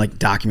this and you're like,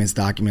 documents,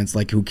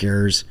 like, who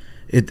cares?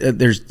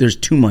 There's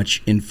too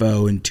much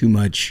info and too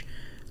much,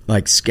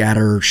 like,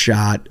 scatter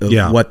shot of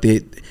what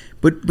they...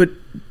 But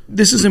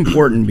this is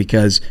important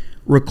because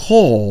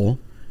recall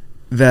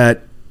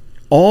that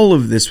all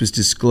of this was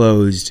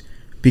disclosed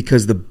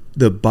because the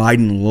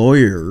Biden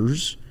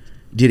lawyers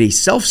did a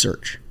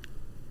self-search.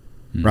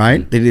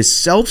 Right? They did a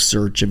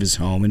self-search of his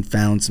home and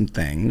found some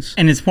things.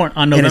 And it's important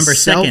on November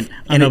 2nd.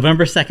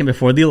 November 2nd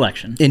before the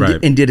election.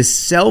 And did a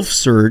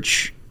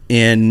self-search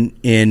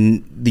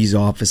in these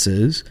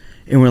offices.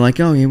 And we're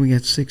like, oh, yeah, we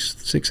got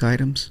six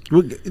items.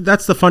 Well,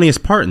 that's the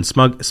funniest part, and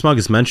Smug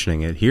is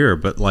mentioning it here,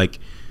 but like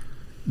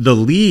the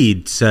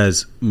lead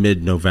says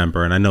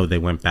mid-November, and I know they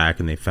went back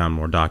and they found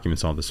more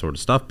documents, all this sort of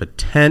stuff, but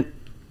 10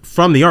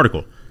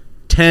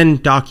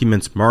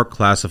 documents marked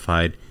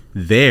classified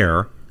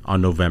there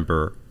on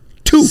November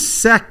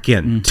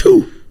 2nd.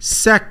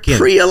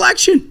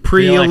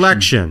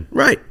 Pre-election.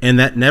 Right. And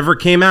that never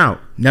came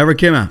out.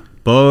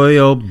 Boy,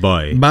 oh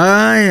boy.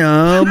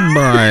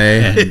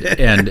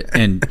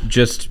 And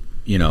just,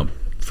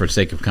 for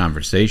sake of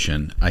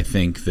conversation, I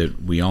think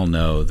that we all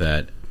know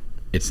that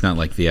it's not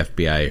like the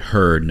FBI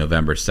heard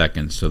November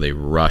 2nd, so they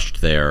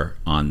rushed there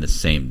on the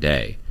same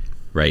day,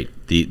 right?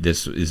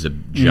 This is a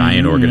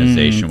giant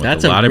organization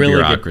with a lot of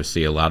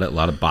bureaucracy, a lot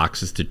of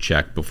boxes to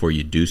check before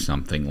you do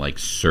something like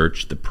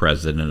search the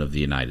president of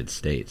the United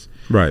States.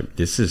 Right.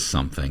 This is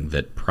something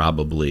that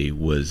probably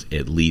was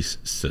at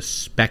least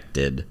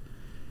suspected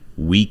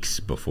weeks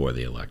before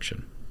the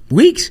election.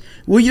 Weeks?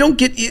 Well, you don't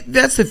get.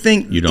 That's the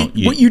thing.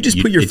 What you just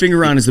put your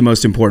finger on is the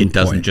most important. It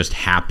doesn't point. just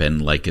happen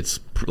like it's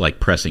like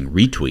pressing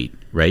retweet,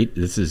 right?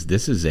 This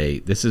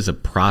is a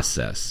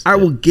process. I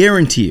will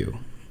guarantee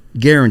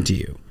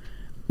you,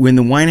 when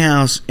the White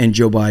House and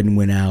Joe Biden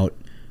went out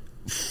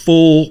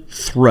full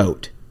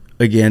throat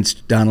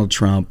against Donald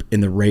Trump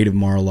in the raid of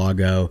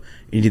Mar-a-Lago,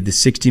 and he did the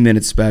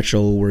 60-minute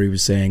special where he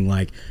was saying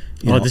like,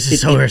 this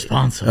is so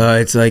irresponsible.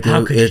 It's like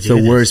it's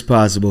the worst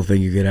possible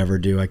thing you could ever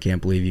do. I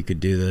can't believe you could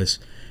do this.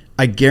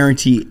 I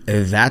guarantee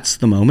that's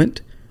the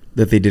moment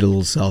that they did a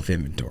little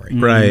self-inventory.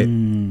 Right.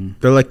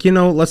 They're like,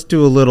 let's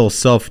do a little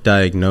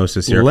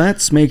self-diagnosis here.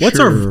 Let's make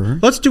sure.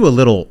 Let's do a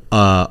little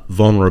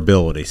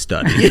vulnerability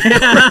study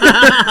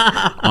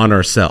on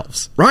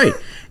ourselves. Right.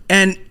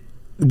 And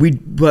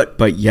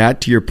but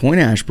yet, to your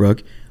point,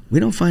 Ashbrook, we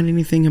don't find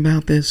anything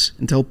about this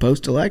until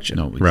post-election.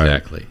 No,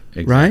 exactly.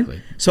 Right?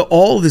 So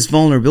all of this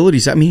vulnerability,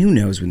 who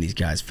knows when these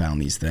guys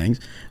found these things?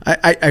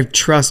 I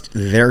trust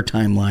their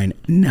timeline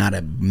not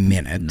a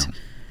minute. No.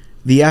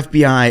 The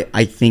FBI,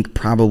 I think,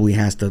 probably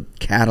has to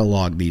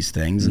catalog these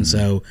things, and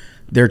so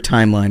their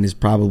timeline is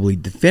probably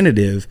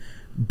definitive,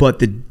 but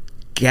the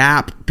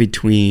gap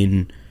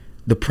between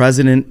the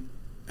president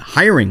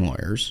hiring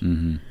lawyers,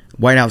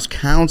 White House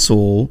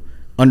counsel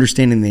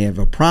understanding they have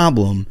a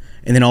problem,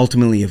 and then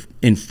ultimately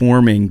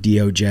informing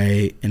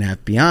DOJ and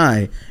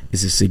FBI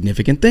is a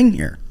significant thing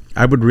here.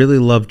 I would really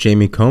love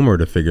Jamie Comer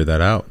to figure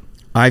that out.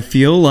 I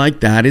feel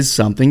like that is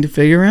something to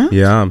figure out.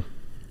 Yeah.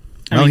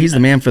 He's the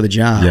man for the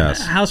job.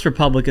 Yes. House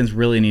Republicans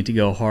really need to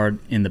go hard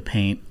in the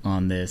paint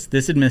on this.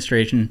 This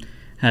administration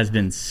has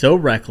been so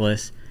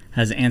reckless,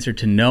 has answered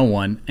to no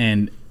one,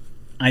 and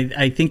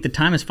I think the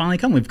time has finally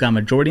come. We've got a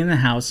majority in the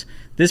House.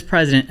 This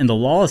president and the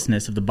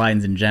lawlessness of the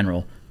Bidens in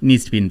general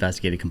needs to be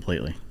investigated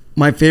completely.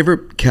 My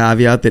favorite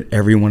caveat that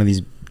every one of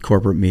these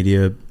corporate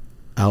media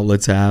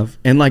outlets have,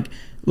 and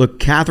look,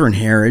 Catherine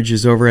Herridge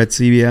is over at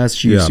CBS.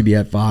 She used to be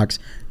at Fox.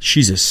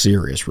 She's a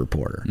serious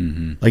reporter.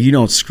 Like, you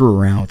don't screw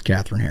around with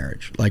Catherine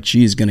Herridge. Like,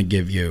 she's going to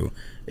give you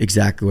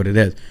exactly what it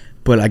is.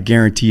 But I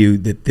guarantee you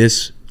that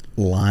this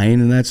line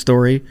in that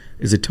story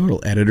is a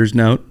total editor's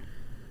note.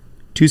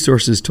 Two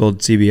sources told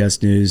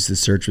CBS News the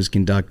search was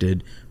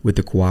conducted with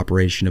the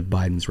cooperation of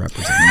Biden's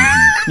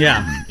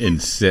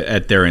representatives.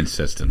 At their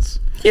insistence.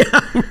 Yeah.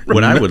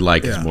 What I would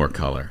like is more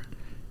color.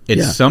 At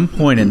some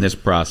point in this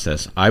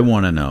process, I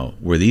want to know,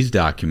 were these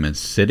documents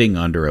sitting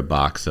under a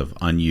box of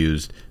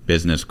unused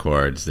business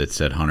cards that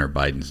said Hunter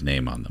Biden's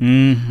name on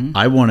them?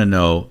 I want to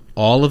know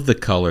all of the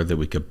color that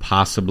we could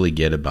possibly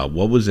get about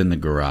what was in the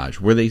garage.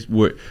 Were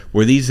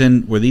these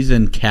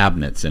in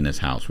cabinets in his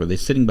house? Were they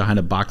sitting behind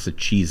a box of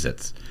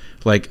Cheez-Its?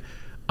 Like,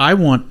 I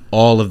want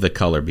all of the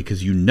color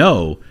because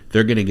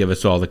they're going to give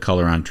us all the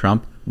color on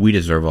Trump. We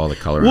deserve all the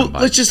color on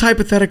Biden. Let's just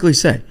hypothetically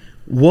say,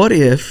 what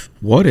if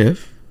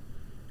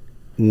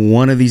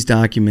one of these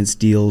documents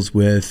deals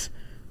with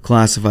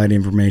classified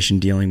information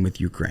dealing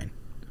with Ukraine.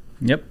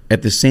 Yep.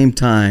 At the same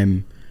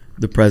time,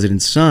 the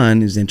president's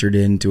son is entered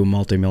into a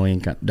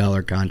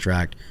multi-million-dollar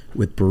contract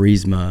with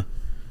Burisma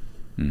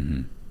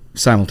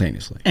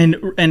simultaneously.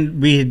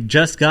 And we had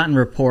just gotten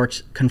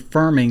reports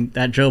confirming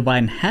that Joe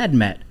Biden had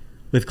met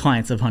with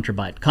clients of Hunter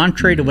Biden,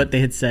 contrary to what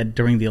they had said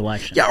during the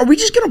election. Yeah, are we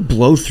just going to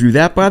blow through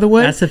that, by the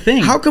way? That's the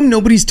thing. How come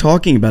nobody's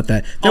talking about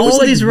that? All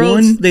of these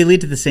roads, they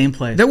lead to the same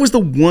place. That was the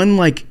one,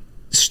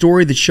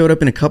 story that showed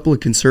up in a couple of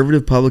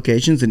conservative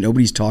publications that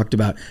nobody's talked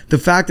about. The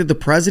fact that the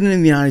president of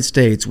the United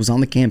States was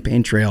on the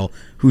campaign trail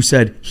who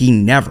said he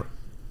never,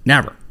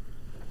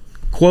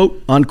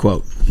 quote,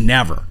 unquote,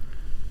 never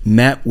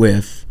met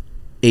with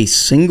a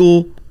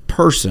single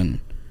person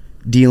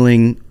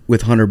dealing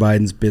with Hunter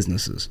Biden's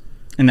businesses.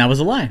 And that was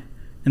a lie.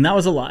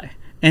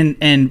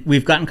 And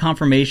we've gotten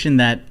confirmation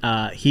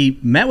that he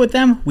met with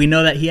them. We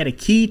know that he had a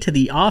key to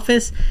the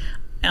office.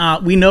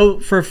 We know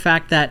for a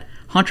fact that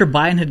Hunter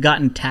Biden had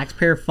gotten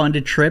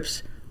taxpayer-funded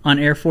trips on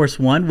Air Force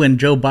One when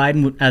Joe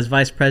Biden, as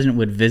vice president,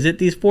 would visit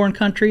these foreign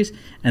countries,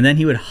 and then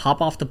he would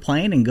hop off the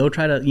plane and go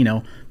try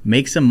to,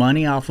 make some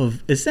money off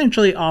of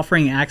essentially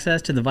offering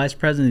access to the vice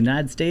president of the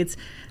United States.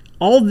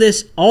 All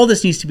this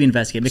needs to be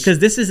investigated, because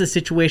this is a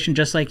situation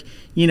just like,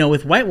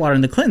 with Whitewater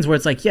and the Clintons, where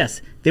it's like,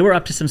 yes, they were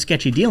up to some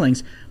sketchy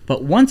dealings,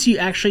 but once you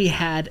actually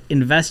had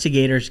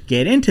investigators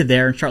get into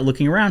there and start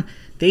looking around,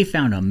 they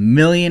found a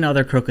million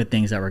other crooked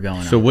things that were going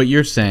on. So what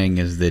you're saying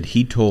is that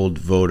he told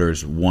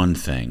voters one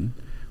thing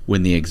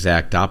when the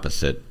exact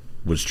opposite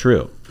was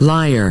true.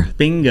 Liar.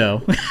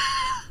 Bingo.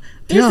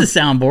 There's the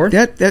soundboard.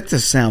 That's a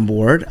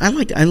soundboard. I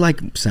like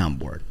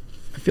soundboard.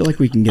 I feel like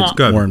we can get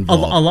more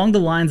involved. Along the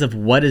lines of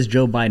what is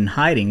Joe Biden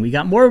hiding, we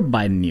got more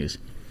Biden news.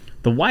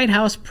 The White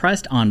House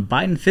pressed on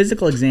Biden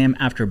physical exam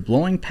after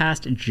blowing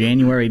past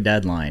January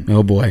deadline.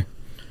 Oh, boy.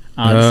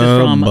 This is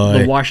from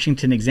the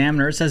Washington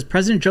Examiner. It says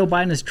President Joe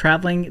Biden is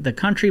traveling the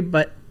country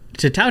but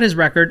to tout his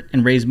record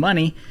and raise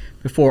money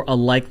before a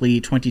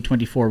likely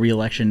 2024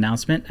 re-election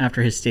announcement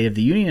after his State of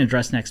the Union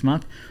address next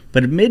month.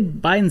 But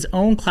amid Biden's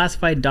own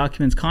classified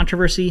documents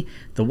controversy,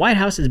 the White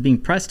House is being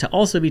pressed to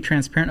also be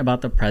transparent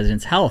about the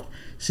president's health,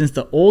 since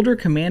the older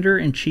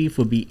commander-in-chief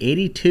would be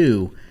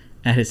 82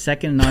 at his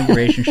second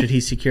inauguration should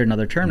he secure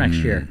another term next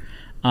year.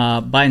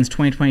 Biden's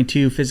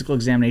 2022 physical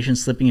examination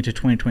slipping into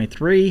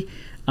 2023.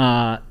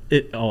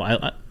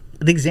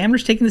 The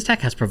Examiner's taking this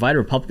tack has provided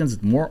Republicans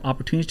with more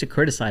opportunities to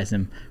criticize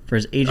him for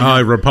his aging.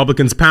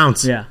 Republicans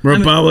pounce. Yeah.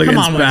 Republicans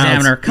come on, pounce.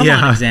 Examiner. Come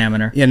on,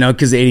 Examiner. Yeah, no,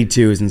 because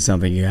 82 isn't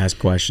something you ask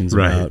questions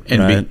about.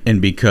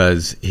 And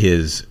because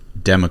his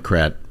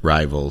Democrat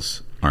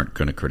rivals aren't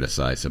going to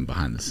criticize him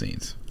behind the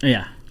scenes.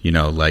 Yeah.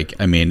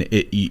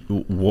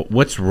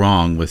 What's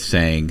wrong with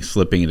saying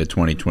slipping into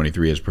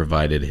 2023 has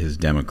provided his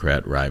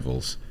Democrat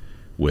rivals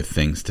with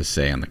things to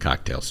say on the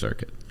cocktail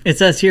circuit? It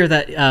says here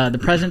that the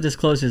president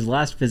disclosed his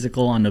last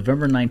physical on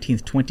November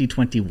 19th,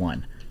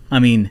 2021. I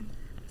mean,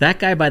 that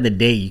guy by the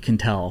day, you can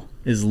tell,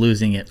 is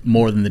losing it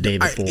more than the day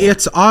before.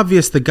 It's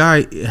obvious the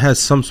guy has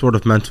some sort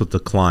of mental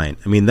decline.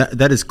 I mean,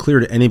 that is clear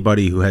to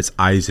anybody who has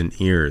eyes and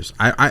ears.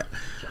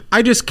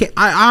 I just can't.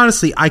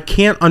 I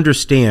can't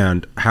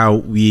understand how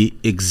we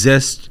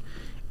exist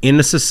in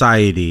a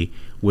society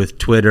with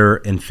Twitter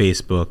and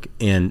Facebook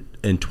and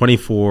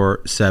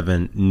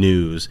 24/7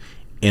 news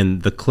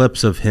and the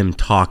clips of him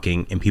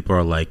talking, and people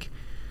are like,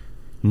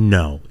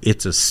 "No,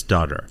 it's a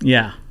stutter."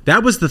 Yeah,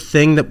 that was the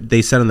thing that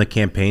they said on the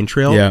campaign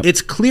trail. Yeah.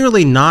 It's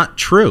clearly not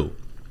true.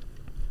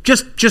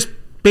 Just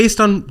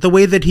based on the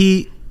way that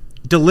he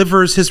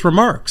delivers his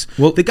remarks.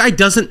 Well, the guy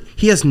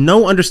he has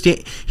no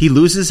understanding. He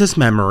loses his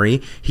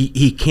memory.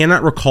 He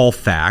cannot recall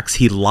facts.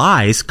 He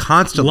lies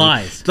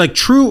constantly.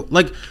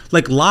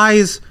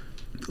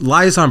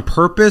 Lies on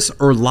purpose,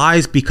 or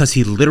lies because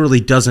he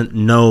literally doesn't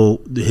know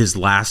his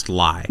last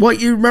lie. Well,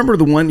 you remember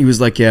the one he was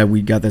like, "Yeah,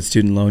 we got that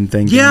student loan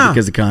thing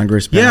because the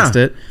Congress passed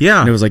it." Yeah,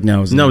 and it was like,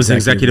 "No, it was an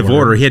executive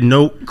order." He had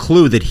no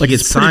clue that he had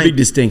it's signed. Pretty big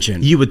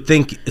distinction. You would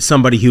think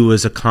somebody who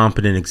was a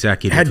competent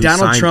executive had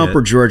Donald Trump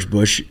or George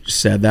Bush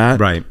said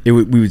that, right? We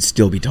would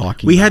still be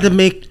talking. We had to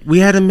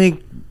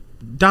make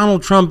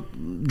Donald Trump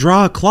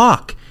draw a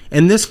clock.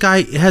 And this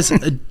guy has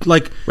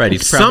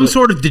some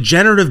sort of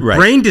degenerative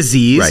brain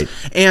disease,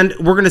 and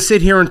we're going to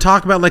sit here and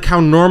talk about how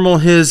normal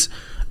his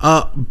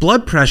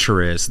blood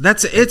pressure is.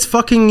 It's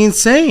fucking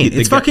insane.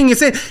 It's fucking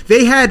insane.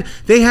 They had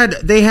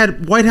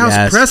White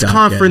House press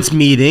conference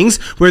meetings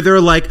where they're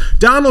like,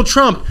 Donald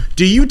Trump,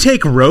 do you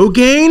take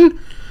Rogaine?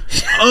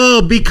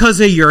 Oh, because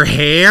of your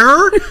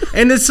hair?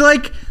 And it's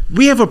like,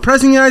 we have a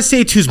president of the United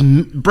States whose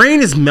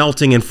brain is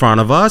melting in front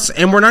of us,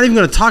 and we're not even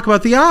going to talk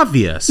about the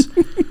obvious.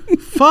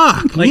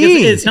 Fuck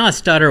me. It's not a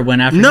stutter when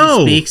after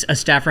he speaks, a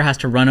staffer has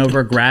to run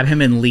over, grab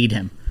him, and lead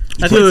him.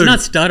 It's not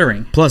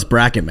stuttering. Plus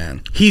bracket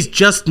man. He's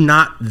just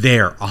not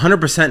there.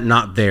 100%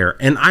 not there.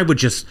 And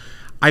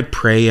I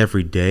pray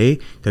every day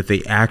that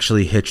they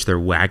actually hitch their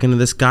wagon to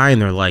this guy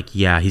and they're like,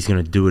 yeah, he's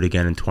going to do it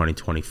again in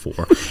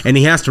 2024. And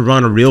he has to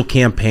run a real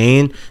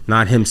campaign,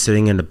 not him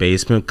sitting in the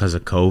basement because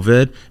of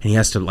COVID. And he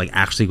has to like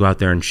actually go out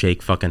there and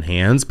shake fucking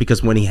hands,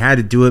 because when he had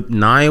to do it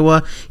in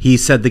Iowa, he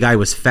said the guy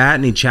was fat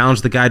and he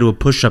challenged the guy to a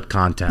push-up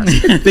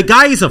contest. The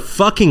guy is a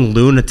fucking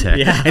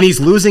lunatic and he's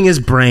losing his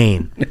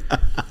brain.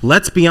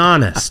 Let's be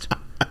honest.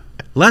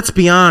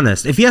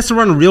 If he has to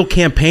run a real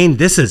campaign,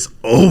 this is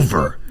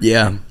over.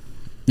 Yeah.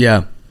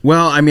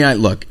 Well, I mean,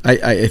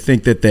 I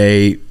think that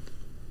they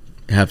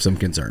have some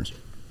concerns.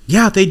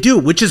 Yeah, they do,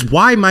 which is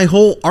why my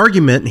whole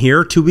argument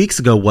here 2 weeks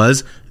ago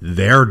was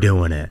they're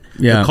doing it.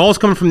 Yeah. The call's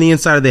coming from the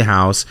inside of the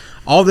house.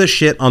 All this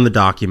shit on the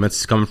documents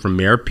is coming from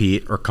Mayor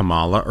Pete or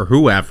Kamala or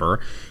whoever.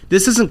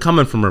 This isn't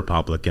coming from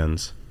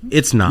Republicans.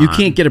 It's not. You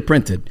can't get it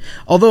printed.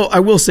 Although I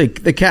will say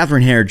the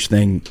Catherine Herridge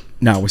thing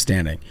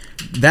notwithstanding,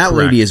 that Correct.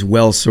 lady is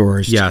well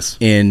sourced. Yes.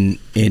 In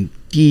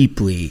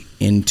deeply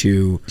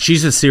into.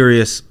 She's a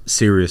serious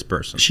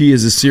person. She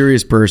is a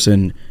serious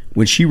person.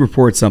 When she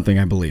reports something,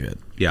 I believe it.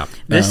 Yeah.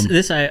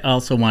 This I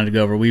also wanted to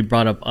go over. We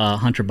brought up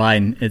Hunter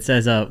Biden. It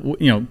says,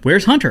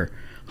 where's Hunter?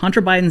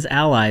 Hunter Biden's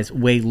allies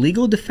weigh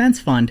legal defense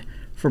fund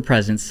for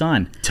president's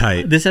son.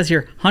 Tight. This says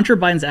here, Hunter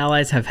Biden's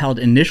allies have held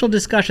initial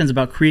discussions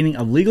about creating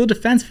a legal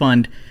defense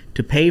fund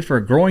to pay for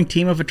a growing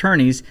team of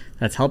attorneys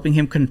that's helping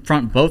him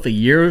confront both a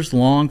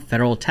years-long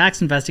federal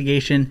tax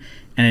investigation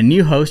and a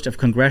new host of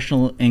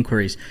congressional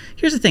inquiries.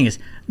 Here's the thing is,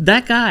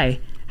 that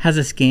guy has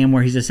a scam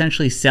where he's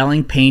essentially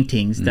selling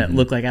paintings that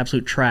look like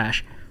absolute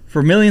trash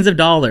for millions of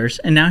dollars,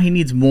 and now he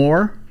needs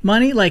more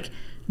money? Like,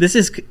 this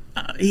is...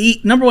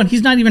 number one,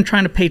 he's not even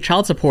trying to pay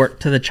child support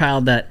to the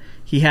child that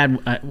he had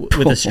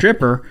with a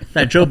stripper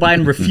that Joe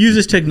Biden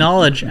refuses to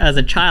acknowledge as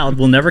a child,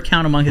 will never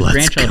count among his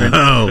grandchildren.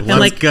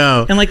 Let's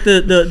go. And like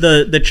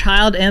the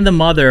child and the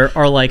mother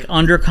are like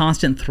under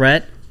constant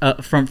threat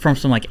from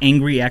some like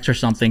angry ex or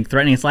something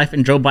threatening his life,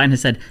 and Joe Biden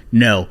has said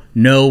no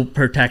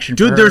protection.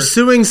 Dude, for they're her.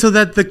 suing so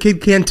that the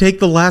kid can't take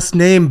the last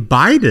name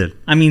Biden.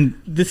 I mean,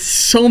 this is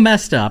so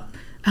messed up.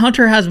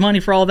 Hunter has money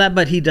for all that,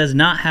 but he does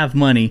not have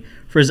money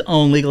for his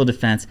own legal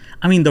defense.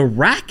 I mean, the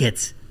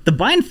rackets. The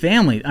Biden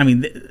family, I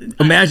mean...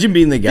 Imagine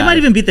being the guy. They might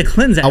even beat the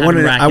Clintons at having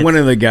rackets. I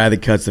wanted the guy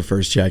that cuts the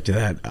first check to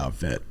that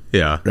outfit.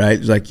 Yeah. Right?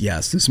 It's like,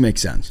 yes, this makes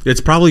sense.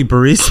 It's probably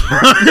Burisma.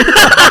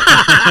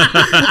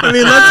 I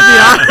mean,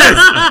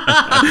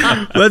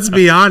 let's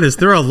be honest.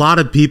 There are a lot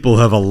of people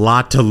who have a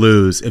lot to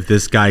lose if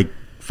this guy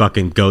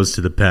fucking goes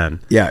to the pen.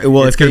 Yeah,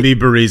 well, it's going to be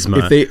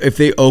Burisma. If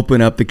they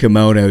open up the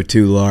kimono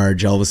too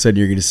large, all of a sudden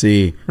you're going to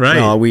see... Right.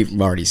 Oh,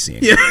 we've already seen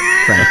it.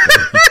 Frankly.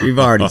 We've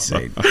already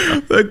seen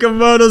the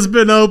kimono's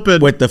been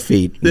open with the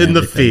feet, and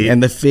the feet,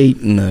 and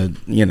the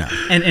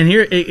And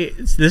here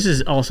this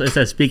is also, it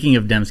says, speaking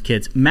of Dems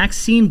kids,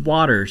 Maxine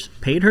Waters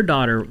paid her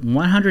daughter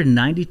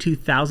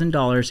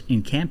 $192,000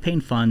 in campaign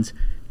funds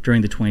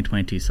during the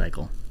 2022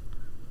 cycle.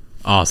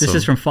 Awesome. This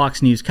is from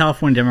Fox News.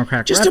 California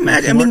Democrat. Just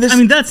imagine. I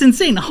mean, that's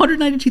insane.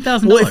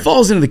 $192,000. Well, it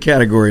falls into the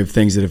category of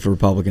things that if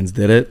Republicans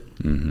did it.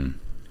 Mm-hmm.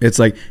 It's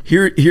like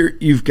here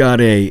you've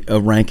got a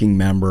ranking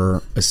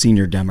member, a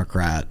senior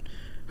Democrat,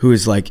 who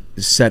has like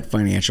set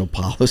financial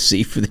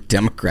policy for the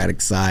Democratic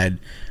side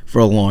for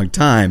a long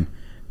time,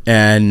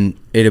 and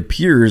it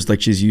appears like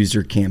she's used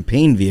her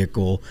campaign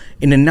vehicle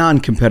in a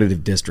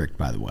non-competitive district,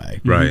 by the way.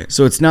 Right.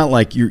 So it's not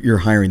like you're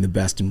hiring the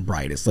best and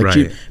brightest. Like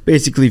right.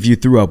 basically, if you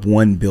threw up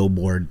one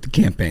billboard, the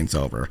campaign's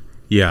over.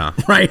 Yeah.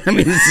 Right. I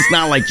mean, this is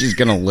not like she's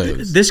gonna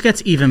lose. This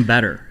gets even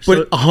better.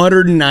 But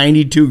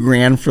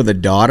 $192,000 for the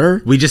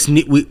daughter. We just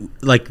need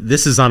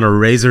this is on a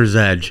razor's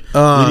edge.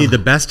 We need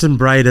the best and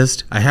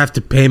brightest. I have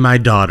to pay my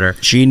daughter.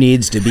 She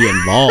needs to be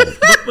involved.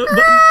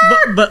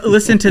 But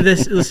listen to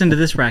this. Listen to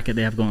this racket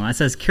they have going on. It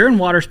says Karen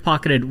Waters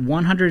pocketed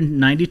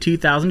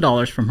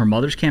 $192,000 from her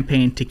mother's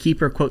campaign to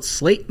keep her quote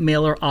slate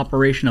mailer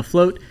operation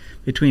afloat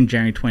between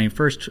January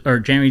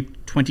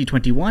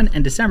 2021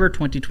 and December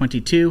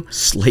 2022.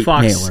 Slate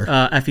Fox mailer.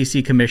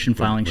 FEC commission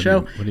filing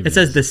show. It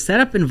says the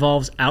setup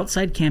involves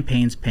outside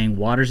campaigns paying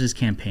Waters'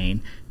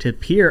 campaign to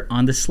appear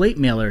on the slate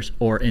mailers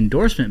or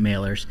endorsement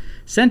mailers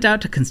sent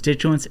out to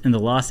constituents in the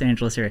Los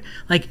Angeles area.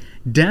 Like,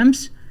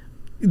 Dems,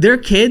 their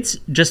kids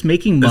just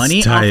making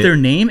money off their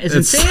name is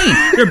insane.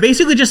 They're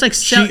basically just like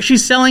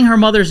she's selling her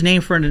mother's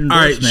name for an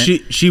endorsement. All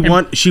right,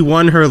 she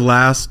won her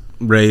last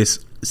race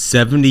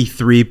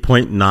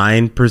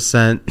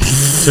 73.9%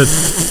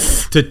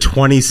 to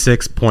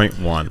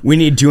 26.1. We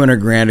need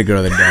 $200,000 to go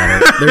to the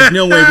daughter. There's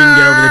no way we can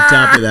get over the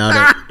top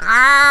without it.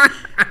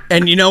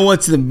 And you know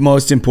what's the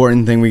most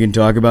important thing we can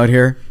talk about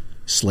here?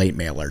 Slate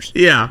mailers.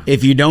 Yeah.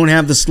 If you don't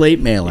have the slate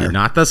mailer, you're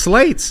not the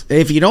slates.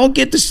 If you don't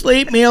get the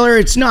slate mailer,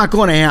 it's not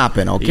going to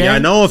happen. Okay. Yeah, I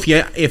know.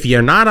 If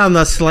you're not on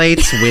the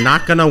slates, we're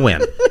not going to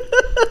win.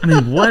 I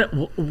mean,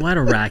 what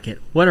a racket!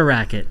 What a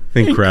racket!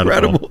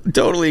 Incredible.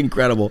 Totally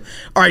incredible.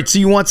 All right, so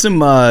you want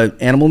some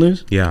animal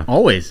news? Yeah,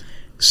 always.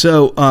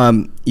 So,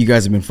 you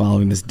guys have been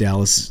following this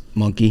Dallas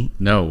monkey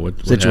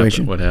what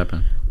situation? What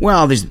happened?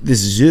 Well, there's this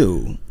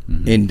zoo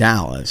in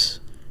Dallas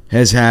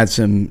has had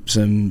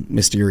some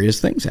mysterious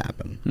things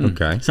happen.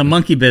 Okay. Some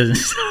monkey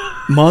business.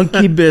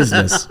 Monkey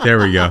business. There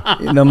we go.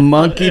 The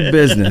monkey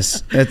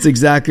business. That's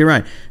exactly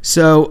right.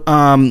 So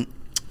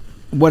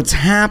what's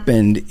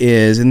happened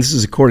is, and this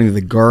is according to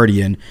The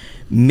Guardian,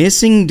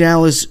 missing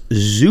Dallas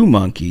zoo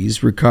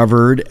monkeys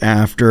recovered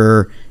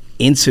after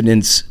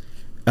incidents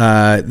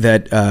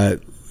that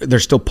they're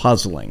still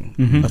puzzling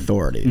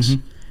authorities.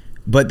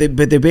 But they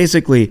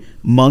basically,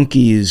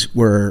 monkeys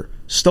were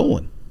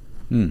stolen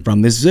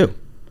from this zoo.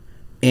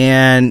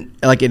 And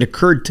like it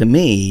occurred to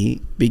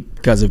me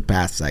because of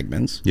past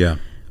segments,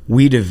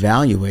 we'd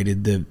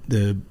evaluated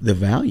the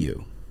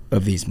value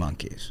of these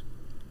monkeys,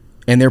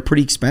 and they're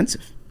pretty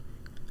expensive.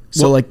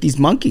 So like these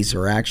monkeys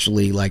are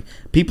actually like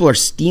people are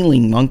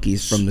stealing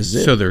monkeys from the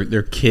zoo. So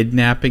they're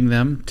kidnapping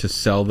them to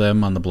sell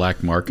them on the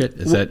black market.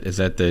 Is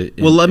that the?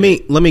 Well, let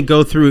me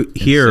go through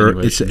here.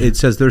 It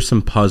says there's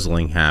some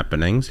puzzling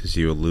happenings, as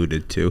you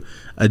alluded to.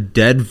 A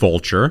dead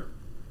vulture.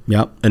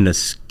 Yep. An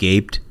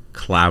escaped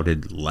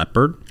clouded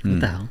leopard. What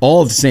the hell?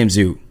 All of the same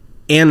zoo.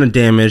 And a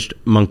damaged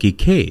monkey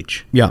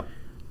cage. Yeah.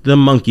 The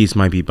monkeys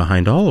might be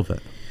behind all of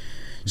it.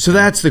 So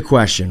that's the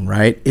question,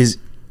 right?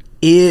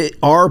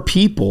 Are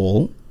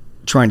people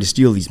trying to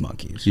steal these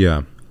monkeys?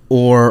 Yeah.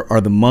 Or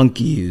are the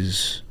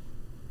monkeys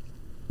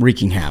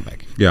wreaking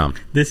havoc? Yeah.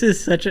 This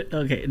is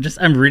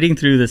I'm reading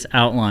through this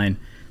outline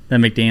that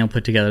McDaniel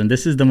put together, and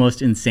this is the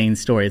most insane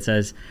story. It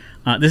says,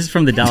 this is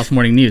from the Dallas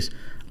Morning News.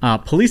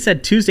 Police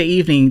said Tuesday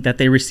evening that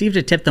they received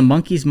a tip the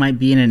monkeys might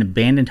be in an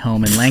abandoned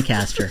home in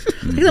Lancaster.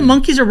 I think the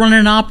monkeys are running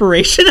an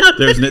operation out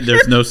there.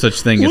 There's no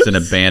such thing as an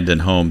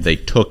abandoned home. They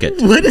took it.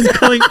 What is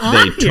going on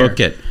They took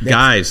it.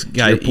 Guys.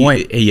 Your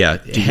point.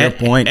 Yeah. Your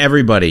point.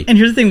 Everybody. And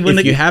here's the thing.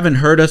 If you haven't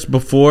heard us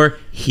before,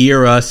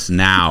 hear us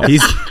now.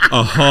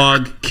 A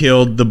hog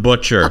killed the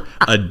butcher.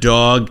 A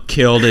dog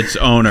killed its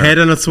owner. Head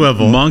on a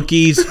swivel.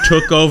 Monkeys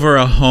took over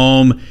a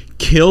home,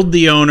 killed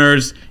the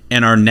owners,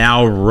 and are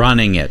now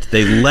running it.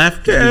 They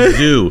left the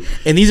zoo.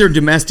 And these are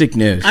domestic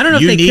news. I don't know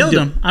if they killed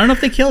him. I don't know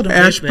if they killed him.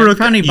 Ashbrook,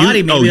 found any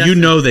body. You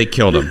know they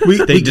killed him.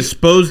 They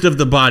disposed of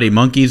the body.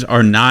 Monkeys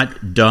are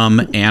not dumb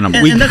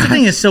animals. And that's the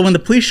thing is, so when the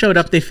police showed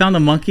up, they found the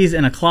monkeys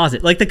in a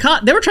closet. Like they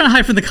were trying to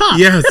hide from the cops.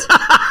 Yes.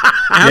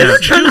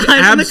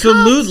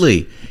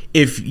 Absolutely.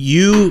 If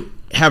you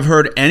have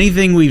heard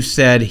anything we've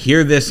said,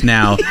 hear this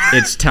now.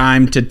 It's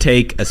time to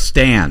take a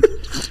stand.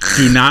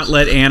 Do not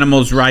let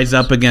animals rise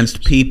up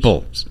against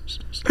people.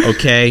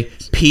 Okay?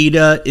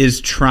 PETA is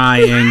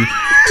trying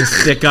to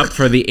stick up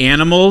for the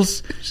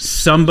animals.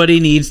 Somebody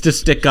needs to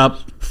stick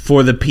up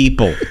for the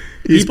people.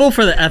 People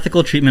for the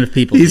ethical treatment of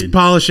people. He's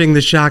polishing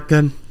the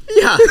shotgun.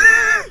 Yeah.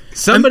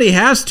 Somebody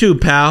has to,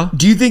 pal.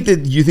 Do you think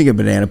a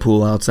banana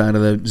pool outside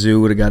of the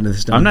zoo would have gotten to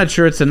this done? I'm not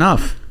sure it's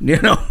enough.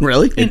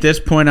 Really? At this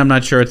point, I'm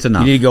not sure it's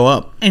enough. You need to go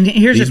up. And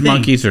here's These the thing.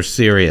 monkeys are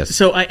serious.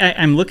 So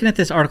I'm looking at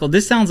this article.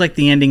 This sounds like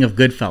the ending of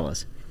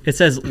Goodfellas. It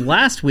says,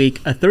 last week,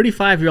 a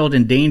 35-year-old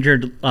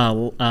endangered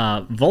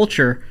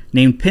vulture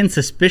named Pin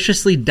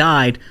suspiciously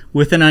died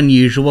with an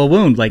unusual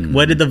wound. Like,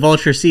 what did the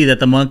vulture see that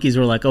the monkeys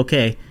were like,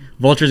 okay,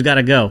 vulture's got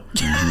to go?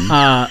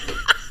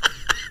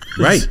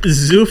 Right.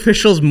 Zoo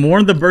officials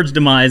mourned the bird's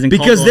demise and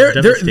because called it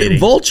devastating.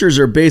 vultures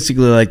are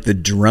basically like the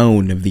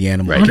drone of the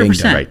animal Right. kingdom.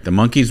 100%. Right. The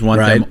monkeys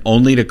want them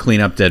only to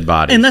clean up dead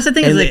bodies. And that's the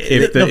thing. And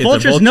Is the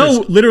vultures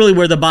know literally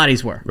where the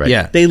bodies were. Right.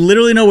 Yeah. They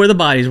literally know where the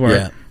bodies were.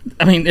 Yeah.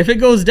 I mean, if it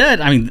goes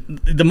dead, I mean,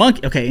 the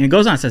monkey... Okay, and it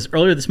goes on. It says,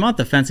 earlier this month,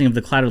 the fencing of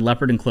the clouded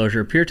leopard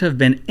enclosure appeared to have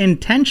been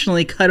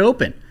intentionally cut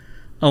open,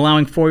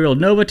 allowing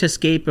 4-year-old Nova to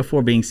escape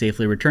before being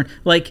safely returned.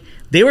 Like,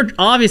 they were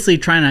obviously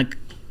trying to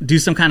do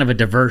some kind of a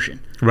diversion.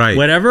 Right.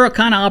 Whatever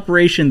kind of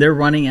operation they're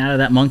running out of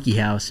that monkey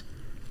house,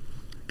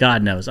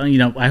 God knows.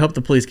 I hope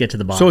the police get to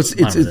the bottom. So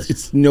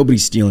it's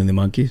nobody's stealing the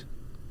monkeys.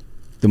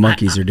 The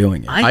monkeys are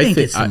doing it. I think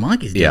it's the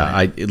monkeys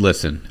doing it.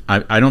 Listen,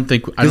 I don't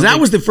think... Because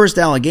that was the first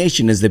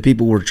allegation, is that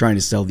people were trying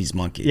to sell these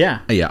monkeys. Yeah.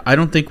 Yeah, I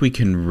don't think we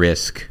can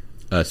risk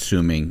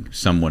assuming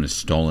someone has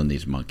stolen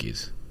these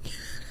monkeys.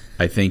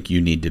 I think you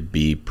need to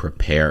be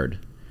prepared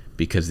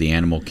because the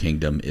animal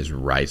kingdom is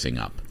rising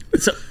up.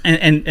 So,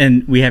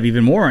 and we have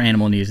even more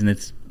animal news, and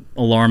it's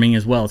alarming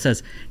as well. It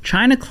says,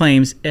 China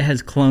claims it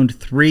has cloned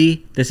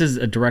 3, this is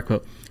a direct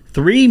quote,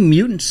 3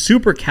 mutant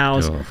super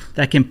cows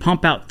that can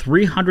pump out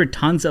 300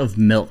 tons of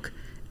milk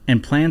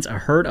and plans a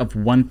herd of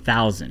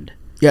 1,000.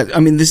 Yeah, I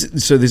mean, this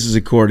is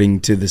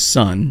according to The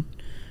Sun.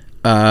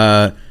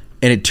 And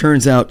it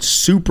turns out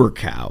super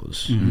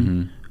cows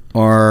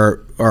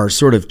are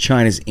sort of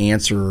China's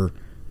answer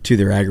to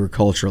their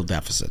agricultural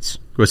deficits.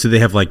 So they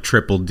have like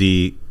triple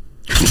D.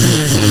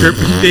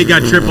 They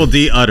got triple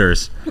D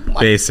udders,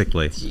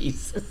 basically.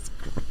 Jesus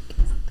Christ.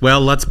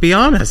 Well, let's be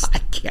honest. I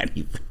can't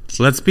even.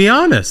 Let's be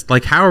honest.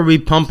 Like, how are we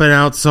pumping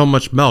out so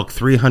much milk?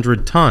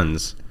 300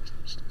 tons.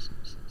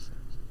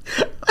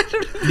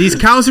 These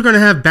cows are going to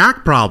have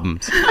back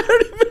problems. I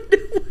don't even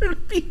know where to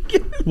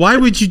begin. Why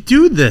would you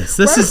do this?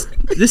 This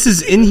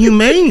is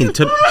inhumane.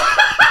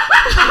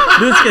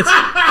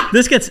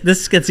 This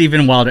gets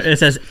even wilder. It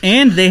says,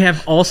 and they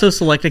have also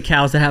selected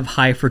cows that have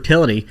high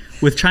fertility,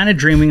 with China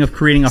dreaming of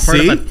creating a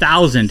herd of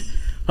 1,000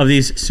 of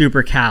these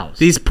super cows.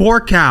 These poor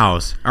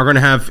cows are going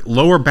to have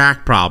lower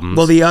back problems.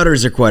 Well, the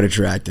udders are quite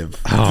attractive,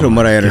 from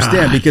what I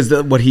understand, because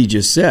what he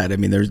just said. I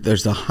mean,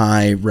 there's the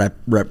high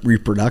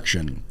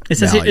reproduction. It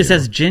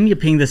says Jin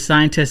Yiping, the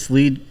scientist's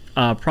lead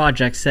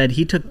project, said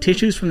he took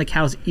tissues from the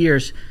cow's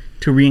ears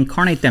to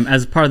reincarnate them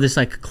as part of this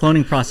like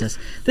cloning process.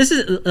 This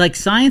is like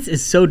science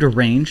is so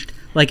deranged.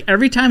 Like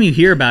every time you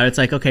hear about it, it's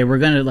like, okay, we're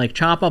gonna like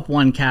chop up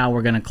one cow,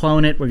 we're gonna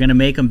clone it, we're gonna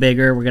make them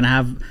bigger, we're gonna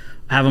have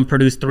them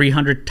produce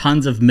 300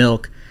 tons of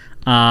milk.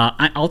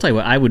 I'll tell you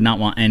what, I would not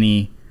want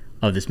any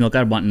of this milk.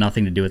 I'd want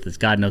nothing to do with this.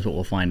 God knows what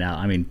we'll find out.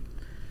 I mean,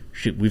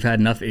 shoot, we've had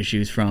enough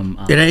issues from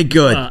it ain't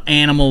good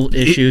animal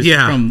issues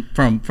from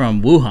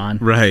Wuhan.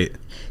 Right.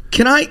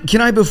 Can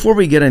I before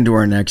we get into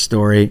our next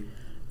story,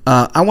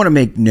 I want to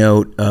make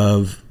note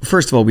of,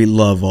 first of all, we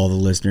love all the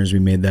listeners. We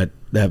made that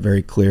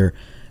very clear.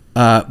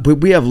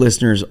 But we have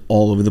listeners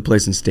all over the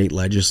place in state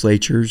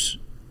legislatures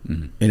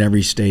in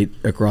every state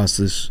across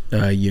this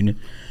union.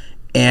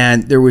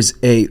 And there was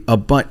a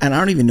bunch, and I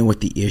don't even know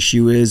what the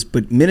issue is,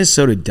 but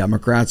Minnesota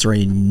Democrats are a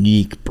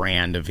unique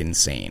brand of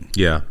insane.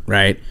 Yeah.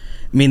 Right?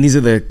 I mean, these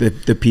are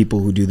the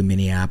people who do the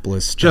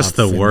Minneapolis stuff. Just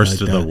the worst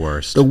of the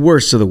worst. The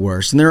worst of the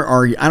worst. And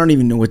I don't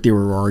even know what they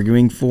were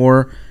arguing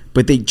for,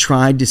 but they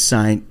tried to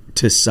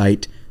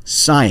cite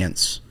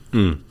science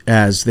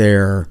as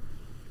their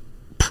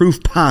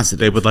proof positive.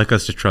 They would like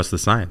us to trust the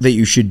science. That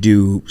you should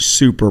do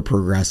super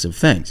progressive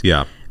things.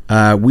 Yeah.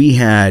 We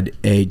had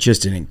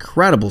just an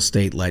incredible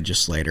state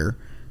legislator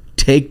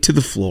take to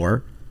the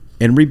floor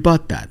and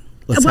rebut that.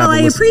 Well, I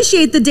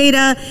appreciate the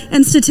data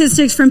and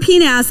statistics from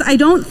PNAS. I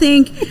don't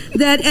think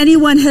that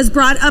anyone has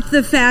brought up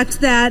the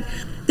fact that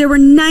there were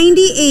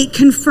 98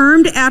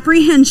 confirmed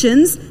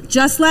apprehensions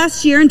just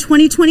last year in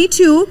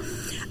 2022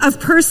 of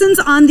persons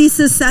on the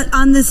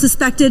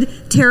suspected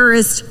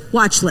terrorist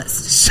watch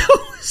list.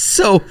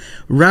 So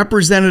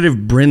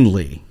Representative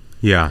Brindley,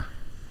 a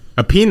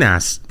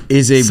PNAS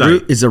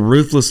is a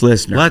ruthless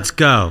listener. Let's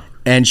go.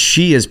 And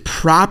she has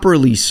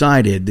properly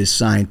cited this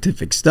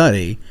scientific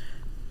study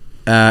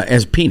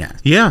as PNAS.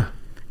 Yeah.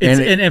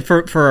 And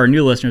for our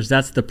new listeners,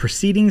 that's the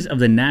Proceedings of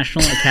the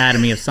National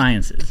Academy of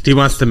Sciences. He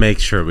wants to make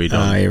sure we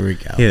don't. Oh, here we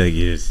go.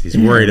 He's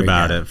worried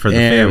about it for the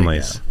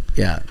families.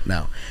 Yeah,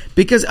 no.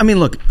 Because, I mean,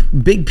 look,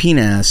 Big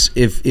PNAS,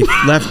 if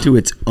left to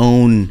its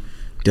own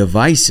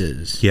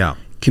devices,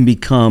 can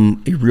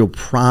become a real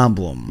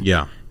problem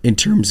in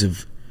terms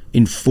of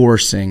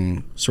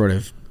enforcing sort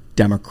of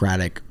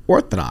democratic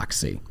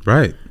orthodoxy.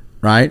 Right.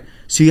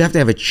 So you have to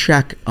have a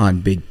check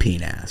on Big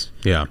PNAS.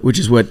 Yeah. Which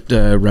is what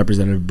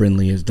Representative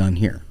Brindley has done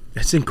here.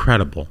 It's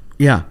incredible.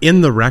 Yeah.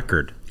 In the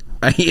record.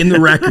 In the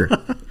record.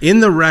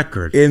 In the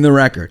record. In the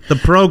record. The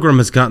program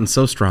has gotten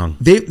so strong.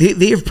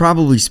 They have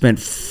probably spent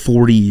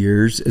 40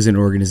 years as an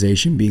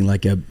organization being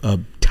like a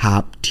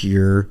top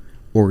tier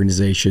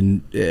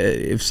organization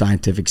of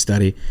scientific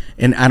study.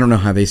 And I don't know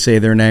how they say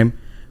their name,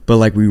 but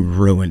like we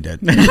ruined it.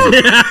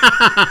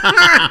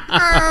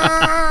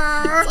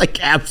 It's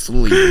like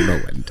absolutely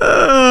ruined.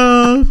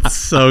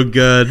 So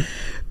good.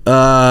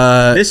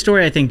 This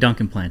story I think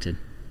Duncan planted.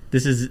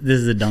 This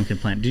is a Duncan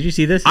plant. Did you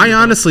see this? I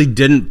honestly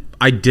didn't.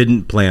 I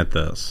didn't plant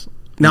this.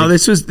 No,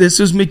 this was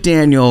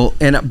McDaniel,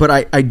 but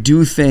I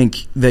do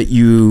think that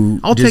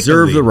I'll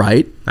deserve the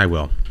right. I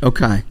will.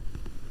 Okay.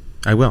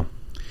 I will.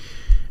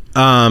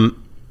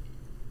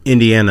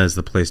 Indiana is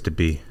the place to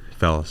be,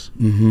 fellas.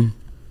 Mm-hmm.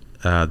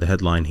 The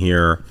headline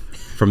here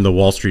from the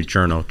Wall Street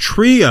Journal: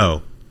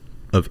 trio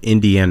of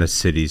Indiana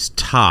cities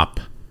top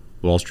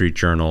Wall Street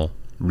Journal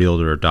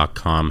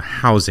Realtor.com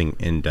housing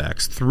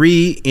index.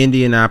 3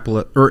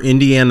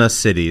 Indiana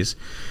cities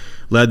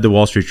led the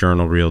Wall Street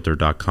Journal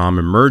Realtor.com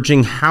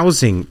emerging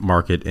housing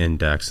market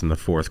index in the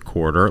fourth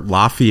quarter: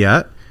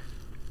 Lafayette,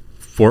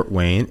 Fort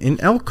Wayne, and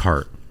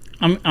Elkhart.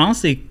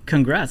 Honestly,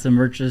 congrats,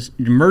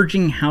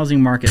 emerging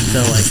housing market.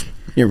 So like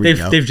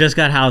they've just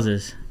got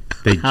houses.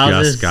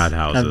 Just got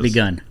houses. Have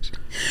begun.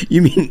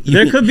 You mean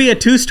there could be a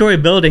 2-story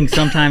building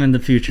sometime in the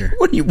future?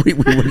 What do you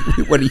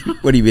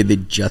mean they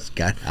just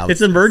got houses?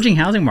 It's an emerging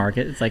housing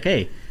market. It's like,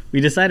 hey, we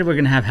decided we're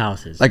going to have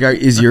houses. Like,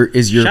 is your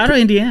shout out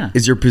Indiana?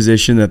 Is your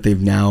position that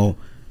they've now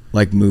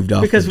like moved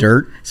off the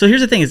dirt? So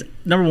here's the thing: is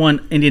number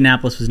one,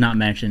 Indianapolis was not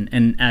mentioned,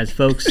 and as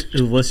folks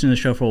who've listened to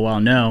the show for a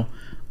while know,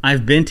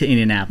 I've been to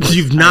Indianapolis.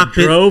 You've not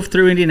been? Drove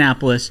through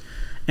Indianapolis.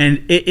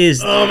 And it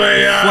is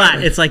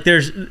flat. It's like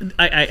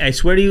I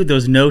swear to you,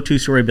 there's no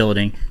 2-story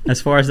building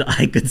as far as the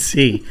eye could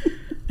see.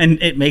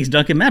 And it makes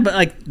Duncan mad. But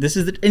like, this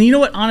is and you know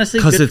what? Honestly,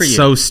 good for you. Because it's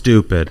so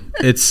stupid.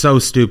 It's so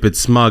stupid.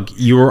 Smug,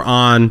 you were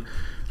on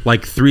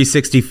like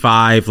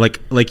 365,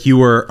 like you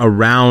were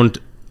around,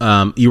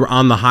 you were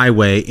on the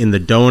highway in the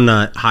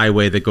donut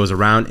highway that goes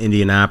around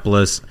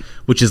Indianapolis,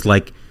 which is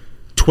like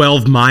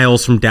 12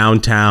 miles from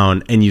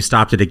downtown, and you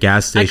stopped at a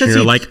gas station.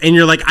 You're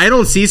like, I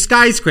don't see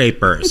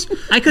skyscrapers.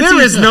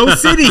 There is no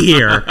city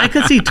here. I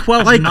could see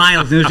 12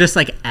 miles, and it was just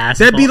like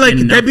asphalt.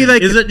 That'd be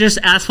like, is it just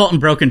asphalt and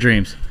broken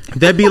dreams?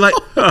 That'd be like,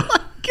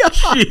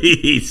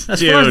 jeez,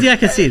 as far as the eye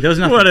could see, there was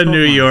nothing. What a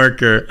New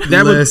Yorker!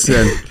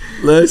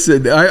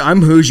 Listen,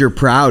 I'm Hoosier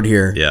proud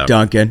here,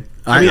 Duncan.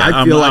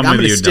 I feel like I'm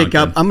going to stick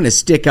up. I'm going to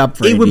stick up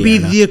for. It would be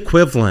the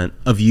equivalent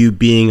of you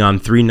being on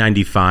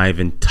 395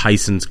 in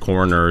Tyson's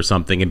Corner or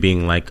something and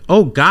being like,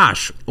 "Oh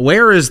gosh,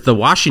 where is the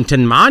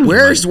Washington Monument?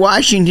 Where's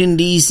Washington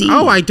D.C.?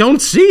 Oh, I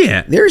don't see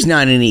it. There's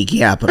not any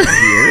Capitol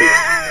here."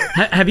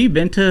 Have you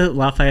been to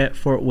Lafayette,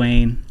 Fort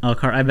Wayne,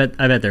 Elkhart? I bet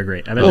they're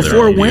great.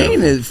 Fort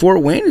Wayne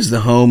is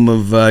the home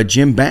of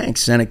Jim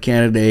Banks, Senate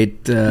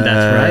candidate.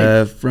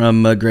 That's right.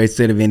 From great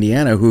state of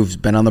Indiana, who's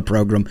been on the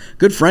program.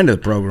 Good friend of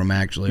the program,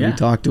 actually. We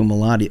talked to him a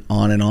lot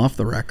on and off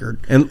the record.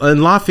 And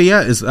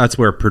Lafayette that's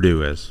where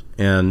Purdue is.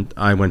 And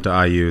I went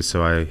to IU,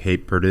 so I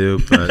hate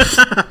Purdue. But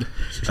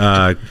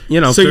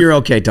So you're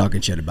okay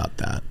talking shit about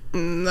that?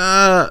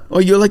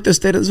 You like the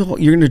state as a whole?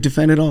 You're going to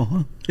defend it all,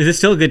 huh? Is it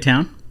still a good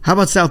town? How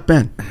about South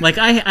Bend? Like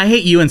I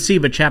hate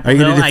UNC, but Chapel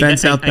Hill. Are you going to defend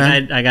South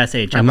Bend? I gotta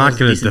say, Chapel I'm not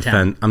going to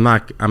defend. I'm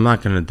not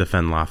going to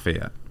defend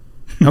Lafayette.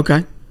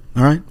 Okay,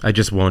 all right. I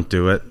just won't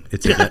do it.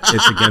 It's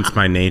against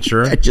my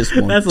nature. I just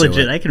won't. That's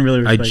legit. I can really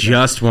respect I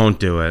just won't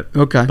do it.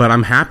 Okay, but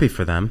I'm happy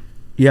for them.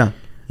 Yeah,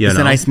 it's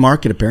a nice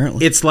market.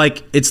 Apparently, it's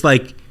like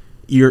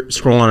you're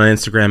scrolling on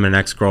Instagram and an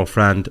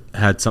ex-girlfriend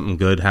had something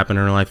good happen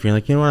in her life. And you're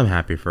like, you know what? I'm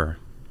happy for her.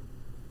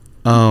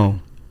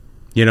 Oh,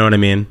 you know what I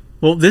mean?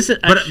 Well, this is,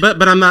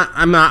 but I'm not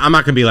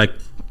gonna be like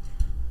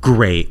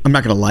great. I'm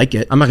not gonna like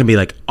it. I'm not gonna be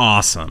like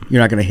awesome.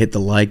 You're not gonna hit the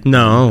like.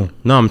 No.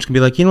 I'm just gonna be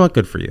like, you know what?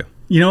 Good for you.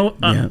 You know,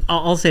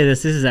 I'll say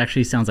this. This is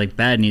actually sounds like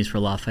bad news for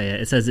Lafayette.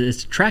 It says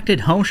it's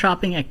attracted home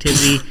shopping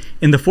activity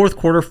in the fourth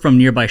quarter from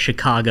nearby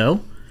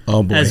Chicago,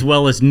 as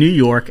well as New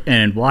York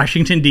and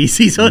Washington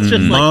D.C. So it's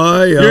just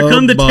like here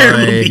come the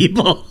terrible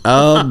people.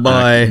 Oh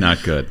boy,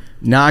 not good.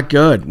 Not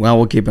good. Well,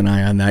 we'll keep an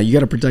eye on that. You got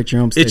to protect your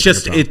home state.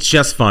 It's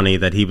just funny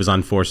that he was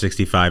on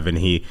 465 and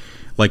he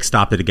like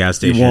stopped at a gas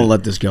station. You won't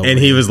let this go. And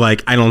he was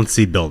like, I don't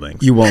see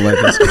buildings. You won't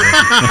let this go.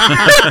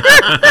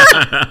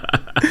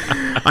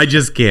 I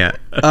just can't.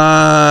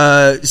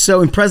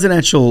 So in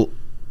presidential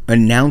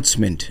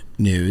announcement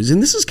news,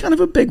 and this is kind of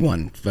a big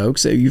one,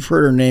 folks. You've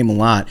heard her name a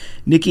lot.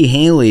 Nikki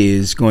Haley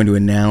is going to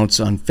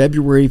announce on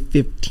February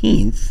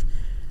 15th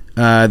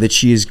that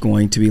she is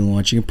going to be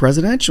launching a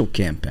presidential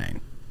campaign.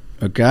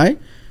 Okay?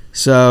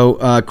 So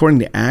according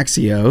to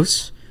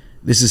Axios,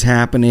 this is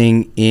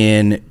happening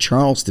in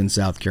Charleston,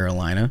 South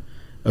Carolina,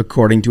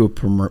 according to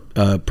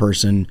a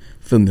person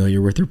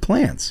familiar with her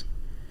plans.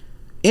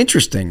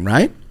 Interesting,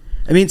 right?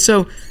 I mean,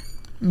 so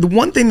the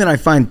one thing that I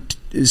find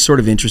is sort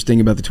of interesting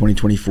about the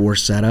 2024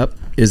 setup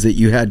is that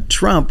you had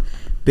Trump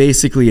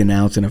basically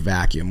announce in a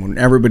vacuum when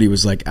everybody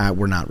was like,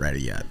 we're not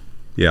ready yet.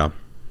 Yeah.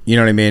 You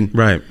know what I mean?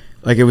 Right.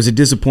 Like it was a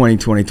disappointing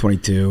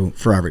 2022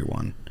 for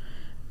everyone.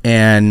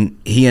 And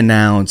he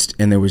announced,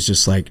 and there was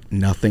just like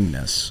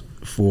nothingness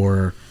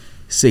for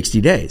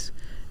 60 days.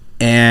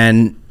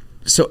 And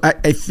so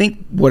I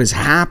think what has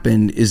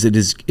happened is it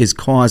is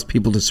caused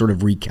people to sort of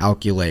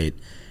recalculate,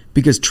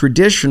 because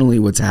traditionally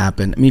what's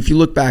happened, I mean, if you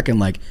look back in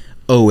like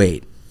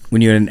 2008,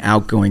 when you had an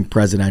outgoing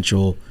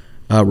presidential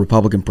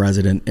Republican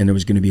president and there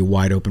was going to be a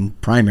wide open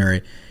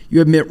primary, you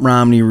had Mitt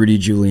Romney, Rudy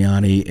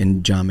Giuliani,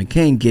 and John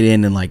McCain get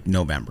in like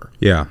November.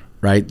 Yeah.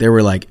 Right? They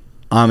were like,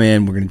 I'm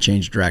in, we're going to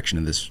change the direction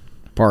of this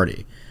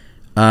party.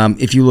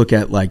 If you look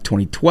at like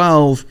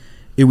 2012,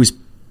 it was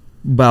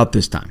about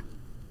this time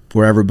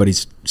where everybody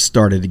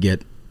started to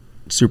get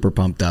super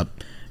pumped up.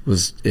 It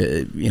was,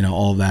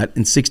 all that.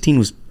 And 16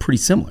 was pretty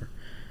similar.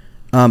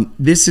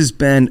 This has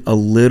been a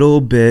little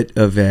bit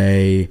of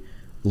a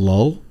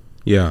lull,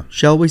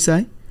 shall we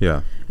say?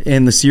 Yeah.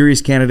 And the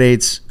serious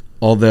candidates,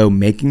 although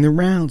making their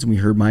rounds, and we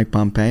heard Mike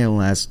Pompeo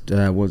last,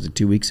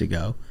 2 weeks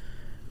ago,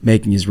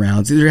 making his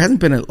rounds, there hasn't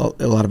been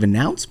a lot of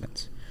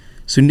announcements.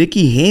 So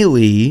Nikki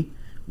Haley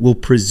will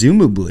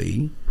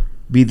presumably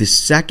be the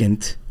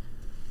second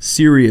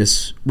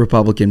serious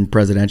Republican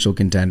presidential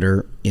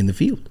contender in the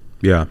field.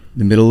 Yeah.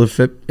 The middle of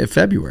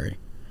February.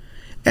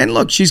 And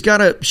look, she's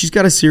got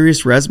a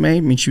serious resume.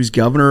 I mean, she was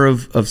governor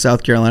of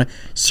South Carolina,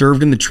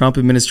 served in the Trump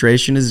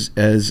administration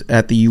as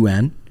at the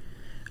UN.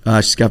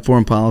 She's got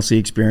foreign policy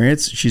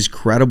experience. She's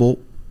credible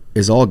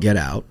as all get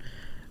out.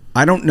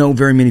 I don't know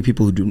very many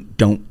people who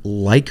don't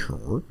like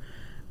her.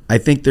 I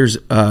think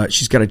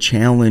she's got a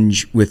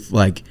challenge with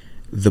like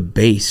the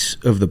base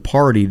of the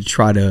party to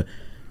try to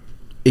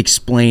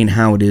explain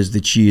how it is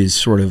that she is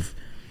sort of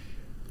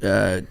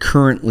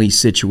currently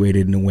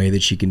situated in a way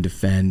that she can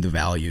defend the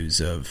values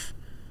of,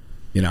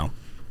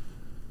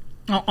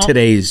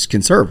 today's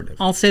conservative.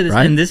 I'll say this,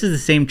 right? And this is the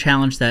same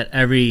challenge that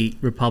every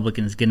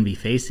Republican is going to be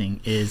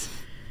facing is,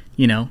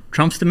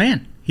 Trump's the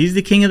man. He's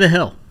the king of the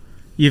hill.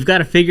 You've got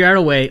to figure out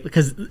a way,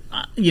 because,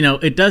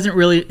 it doesn't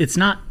really, it's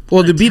not.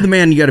 Well, to be the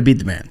man, you got to beat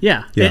the man.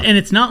 Yeah. And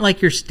it's not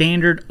like your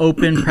standard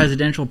open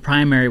presidential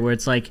primary where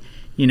it's like,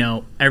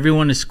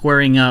 everyone is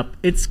squaring up.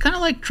 It's kind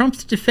of like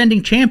Trump's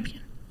defending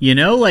champion,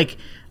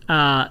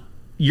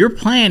 your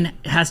plan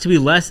has to be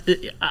less.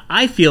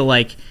 I feel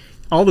like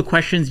all the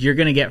questions you're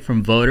going to get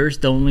from voters,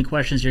 the only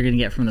questions you're going to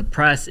get from the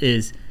press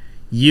is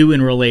you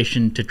in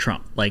relation to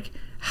Trump. Like,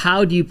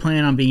 how do you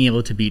plan on being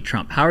able to beat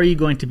Trump? How are you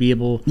going to be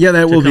able? Yeah,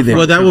 that will be there.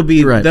 Well, that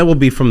will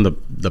be from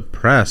the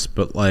press,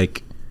 but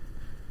like,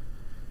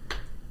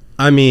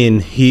 I mean,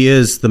 he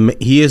is the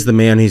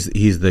man. He's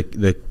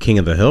the king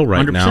of the hill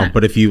right 100%. now.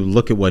 But if you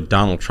look at what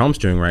Donald Trump's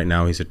doing right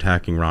now, he's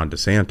attacking Ron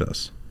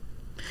DeSantis.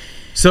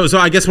 So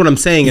I guess what I'm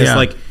saying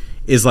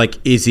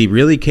is he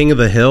really king of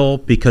the hill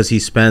because he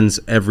spends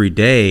every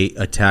day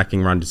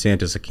attacking Ron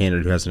DeSantis, a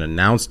candidate who hasn't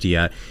announced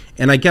yet?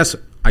 And I guess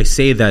I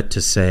say that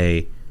to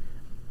say,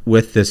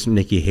 with this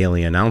Nikki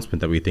Haley announcement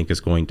that we think is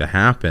going to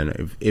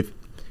happen, if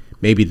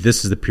maybe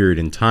this is the period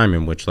in time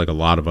in which like a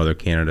lot of other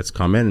candidates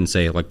come in and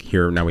say, like,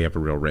 here, now we have a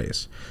real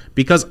race.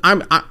 Because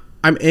I'm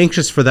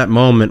anxious for that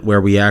moment where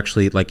we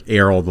actually like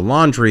air all the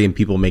laundry and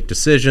people make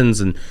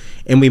decisions and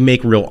we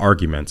make real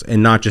arguments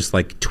and not just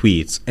like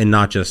tweets and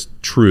not just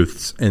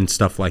truths and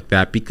stuff like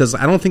that. Because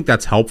I don't think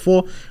that's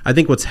helpful. I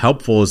think what's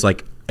helpful is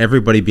like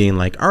everybody being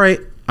like, all right,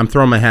 I'm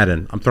throwing my hat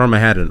in. I'm throwing my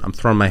hat in. I'm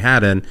throwing my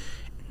hat in.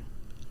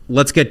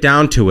 Let's get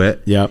down to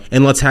it,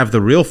 and let's have the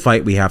real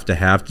fight we have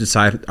to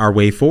decide our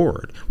way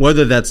forward.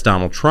 Whether that's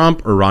Donald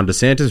Trump or Ron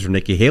DeSantis or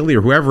Nikki Haley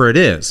or whoever it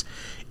is,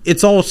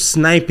 it's all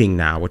sniping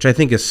now, which I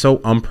think is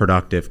so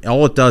unproductive.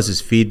 All it does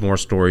is feed more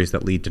stories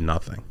that lead to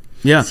nothing.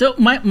 Yeah. So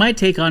my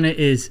take on it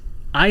is,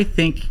 I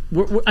think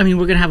we're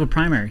going to have a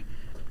primary.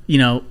 You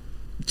know,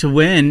 to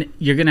win,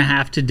 you're going to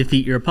have to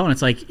defeat your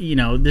opponents. Like, you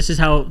know, this is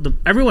how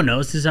everyone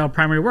knows this is how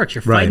primary works.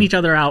 You're fighting each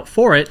other out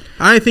for it.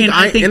 I think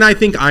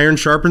iron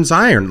sharpens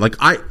iron.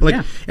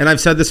 And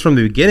I've said this from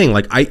the beginning.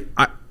 Like, I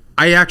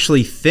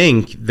actually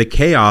think the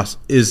chaos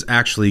is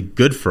actually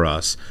good for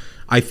us.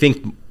 I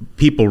think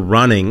people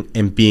running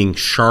and being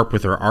sharp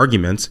with their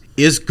arguments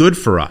is good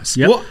for us.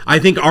 Yep. Well, I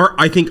think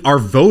our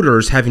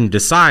voters having to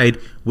decide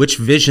which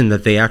vision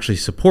that they actually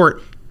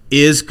support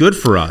is good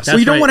for us. Well,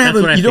 you don't want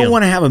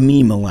to have a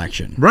meme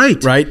election, right?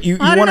 You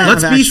want to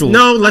have actual.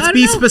 Let's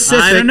be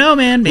specific. I don't know,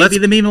 man. Maybe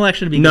the meme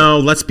election would be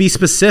good. Let's be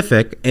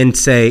specific and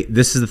say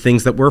this is the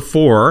things that we're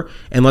for,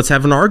 and let's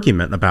have an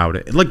argument about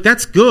it. Like,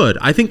 that's good.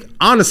 I think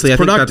honestly,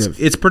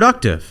 it's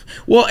productive.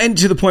 Well, and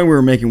to the point we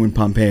were making when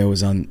Pompeo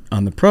was on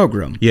the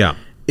program. Yeah.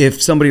 If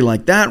somebody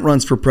like that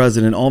runs for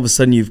president, all of a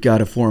sudden you've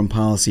got a foreign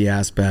policy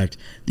aspect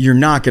you're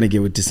not going to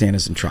get with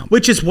DeSantis and Trump.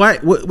 Which is why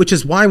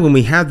when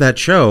we had that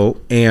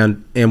show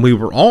and we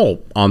were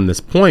all on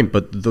this point,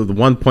 but the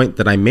one point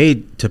that I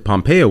made to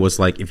Pompeo was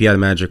like, if you had a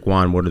magic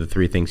wand, what are the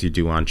three things you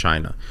do on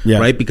China? Yeah.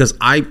 Right? Because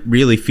I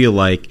really feel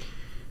like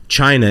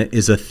China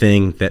is a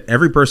thing that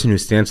every person who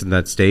stands on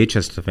that stage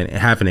has to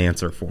have an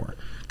answer for.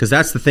 Because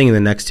that's the thing in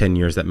the next 10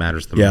 years that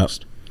matters the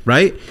most.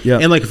 Right? Yeah.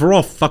 And like, if we're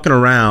all fucking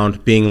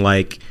around being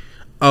like,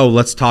 oh,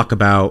 let's talk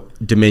about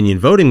Dominion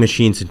voting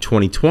machines in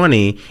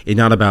 2020 and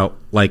not about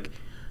like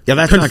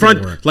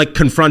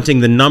confronting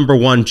the number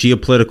one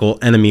geopolitical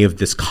enemy of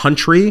this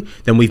country,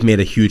 then we've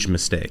made a huge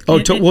mistake.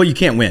 Well, you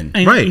can't win.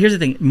 Right. Here's the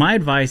thing. My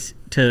advice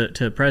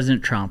to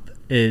President Trump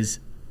is,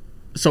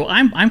 so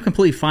I'm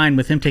completely fine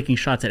with him taking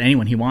shots at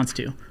anyone he wants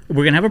to.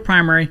 We're gonna have a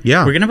primary.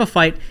 Yeah. We're gonna have a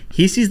fight.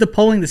 He sees the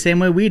polling the same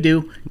way we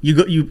do.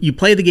 You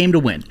play the game to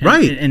win.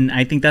 Right. And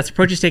I think that's the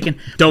approach he's taken.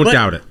 Don't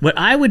doubt it. What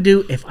I would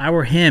do if I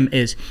were him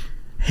is,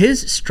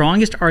 his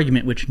strongest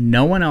argument, which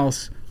no one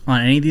else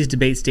on any of these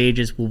debate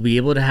stages will be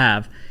able to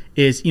have,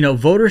 is, you know,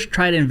 voters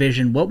try to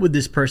envision what would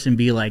this person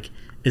be like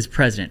as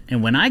president.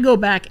 And when I go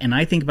back and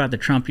I think about the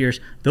Trump years,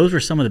 those were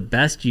some of the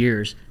best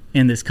years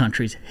in this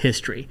country's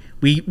history.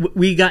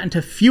 We got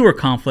into fewer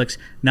conflicts,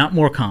 not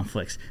more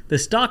conflicts. The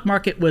stock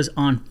market was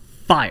on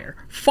fire.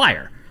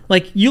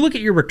 Like, you look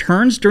at your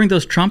returns during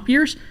those Trump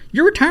years,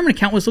 your retirement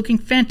account was looking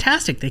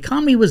fantastic. The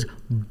economy was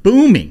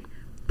booming.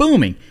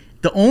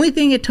 The only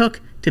thing it took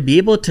to be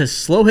able to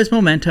slow his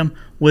momentum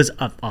was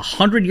a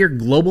 100-year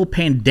global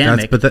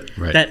pandemic.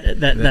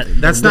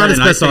 That's not his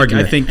best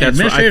argument. I think that's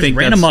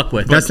ran amok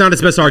with. That's not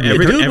his best argument.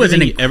 The dude was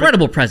an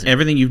incredible president.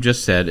 Everything you've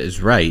just said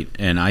is right,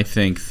 and I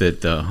think that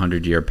the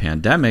 100-year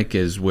pandemic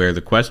is where the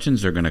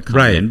questions are going to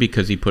come in,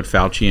 because he put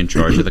Fauci in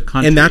charge of the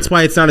country, and that's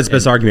why it's not his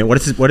best argument.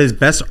 What his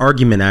best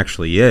argument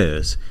actually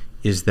is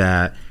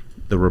that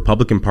the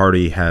Republican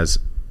Party has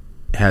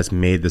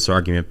made this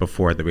argument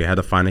before, that we had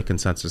to find a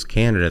consensus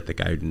candidate. The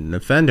guy didn't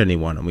offend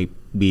anyone, and we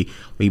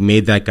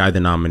made that guy the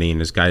nominee, and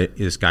his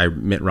guy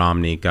Mitt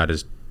Romney got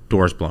his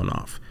doors blown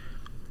off.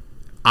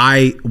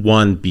 I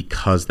won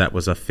because that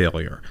was a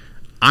failure.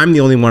 I'm the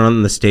only one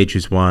on the stage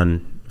who's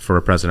won for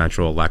a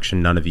presidential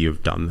election. None of you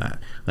have done that.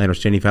 I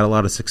understand you've had a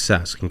lot of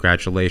success.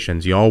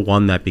 Congratulations. You all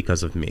won that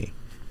because of me.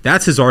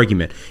 That's his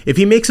argument. If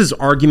he makes his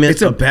argument,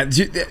 I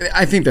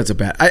think that's a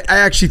bad. I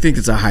actually think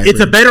it's a hybrid.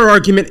 It's a better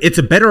argument. It's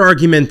a better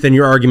argument than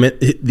your argument.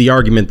 The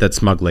argument that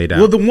Smug laid out.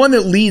 Well, the one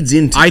that leads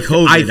into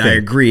COVID, I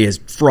agree, is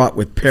fraught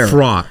with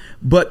peril.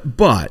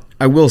 But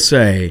I will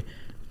say,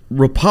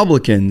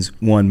 Republicans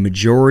won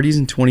majorities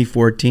in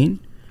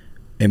 2014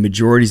 and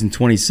majorities in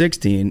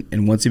 2016,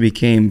 and once he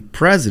became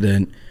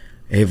president,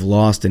 they've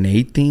lost in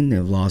 18,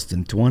 they've lost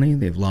in 20,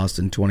 they've lost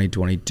in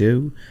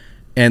 2022.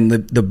 And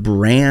the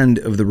brand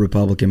of the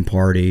Republican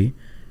Party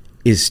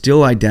is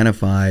still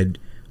identified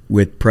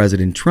with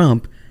President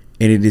Trump,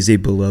 and it is a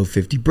below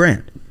 50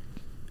 brand.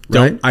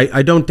 Right?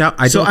 I don't doubt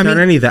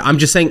any of that. I'm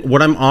just saying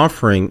what I'm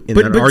offering in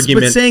that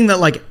argument. But saying that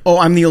like, oh,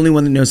 I'm the only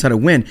one that knows how to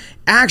win.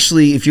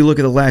 Actually, if you look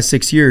at the last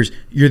 6 years,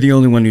 you're the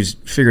only one who's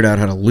figured out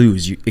how to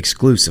lose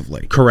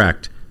exclusively.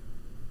 Correct.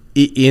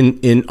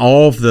 In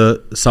all of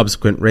the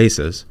subsequent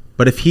races.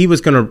 But if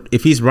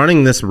he's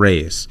running this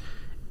race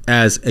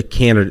as a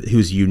candidate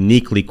who's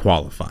uniquely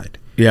qualified,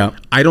 yeah,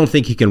 I don't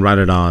think he can run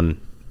it on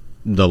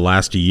the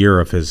last year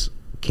of his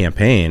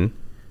campaign.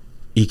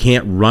 He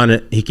can't run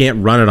it. He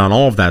can't run it on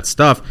all of that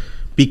stuff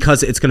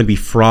because it's going to be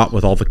fraught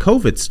with all the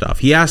COVID stuff.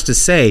 He has to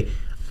say,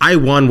 "I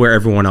won where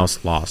everyone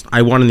else lost.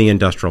 I won in the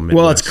industrial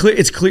Midwest." Well,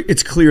 it's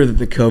clear that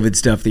the COVID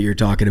stuff that you're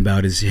talking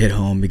about is hit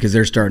home because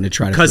they're starting to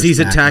try to because he's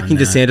attacking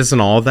DeSantis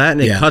and all of that,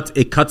 and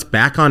it cuts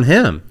back on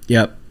him.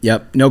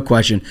 Yep, no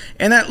question.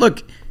 And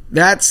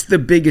that's the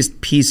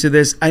biggest piece of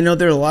this. I know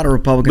there are a lot of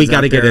Republicans. We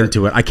got to get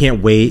into it. I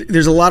can't wait.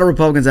 There's a lot of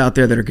Republicans out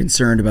there that are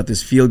concerned about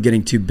this field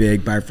getting too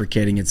big,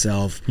 bifurcating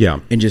itself,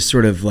 and just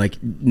sort of like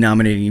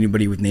nominating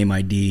anybody with name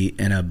ID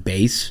and a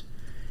base.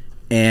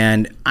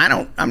 And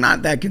I'm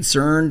not that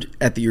concerned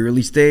at the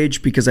early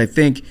stage because I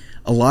think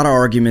a lot of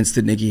arguments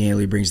that Nikki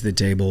Haley brings to the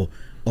table,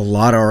 a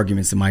lot of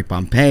arguments that Mike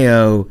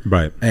Pompeo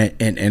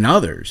and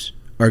others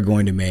are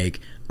going to make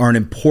are an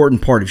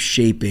important part of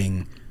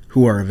shaping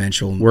who our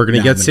eventual We're going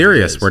to get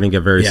serious. Is. We're going to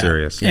get very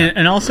serious. Yeah.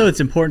 And also it's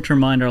important to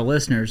remind our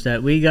listeners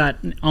that we got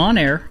on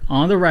air,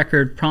 on the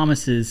record,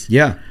 promises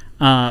when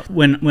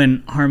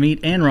Harmeet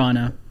and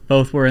Ronna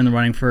both were in the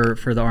running for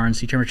the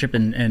RNC championship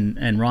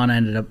and Ron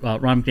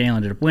McDaniel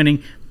ended up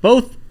winning.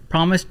 Both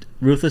promised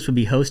Ruthless would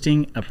be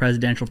hosting a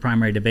presidential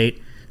primary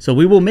debate. So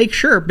we will make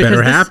sure,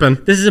 because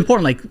this is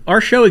important. Like,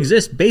 our show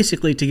exists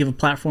basically to give a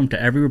platform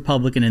to every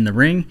Republican in the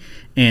ring,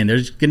 and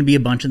there's going to be a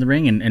bunch in the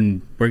ring,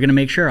 and we're going to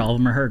make sure all of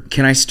them are heard.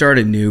 Can I start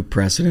a new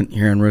precedent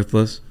here on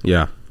Ruthless?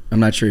 Yeah.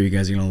 I'm not sure you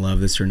guys are going to love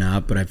this or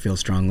not, but I feel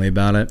strongly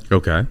about it.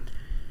 Okay.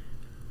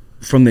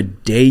 From the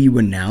day you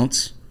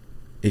announce,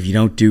 if you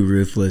don't do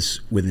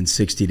Ruthless within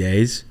 60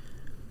 days,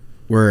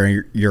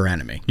 we're your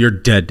enemy. You're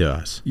dead to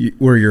us.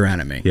 We're your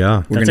enemy.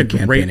 Yeah. We're That's a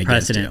great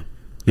precedent.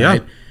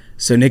 Right?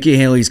 So Nikki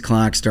Haley's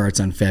clock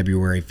starts on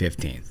February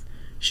 15th.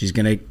 She's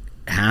going to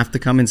have to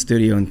come in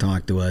studio and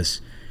talk to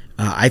us.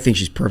 I think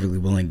she's perfectly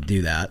willing to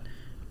do that.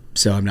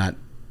 So I'm not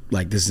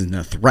like, this isn't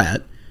a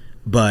threat,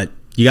 but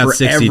you got for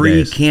 60 every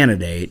days.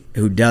 Candidate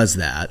who does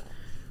that,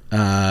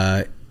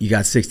 you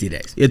got 60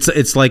 days.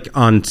 It's like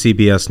on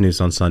CBS News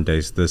on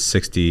Sundays, the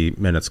 60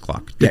 minutes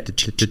clock. Yeah.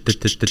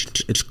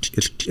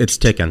 It's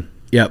ticking.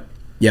 Yep.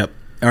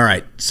 All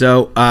right.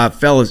 So,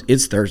 fellas,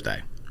 it's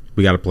Thursday.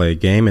 We got to play a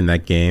game, and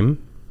that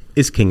game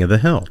is King of the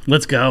Hill.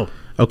 Let's go.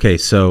 Okay,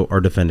 so our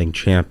defending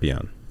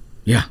champion.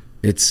 Yeah,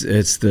 it's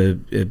the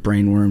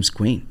Brainworm's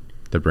Queen.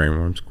 The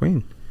Brainworm's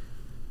Queen.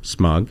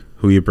 Smug,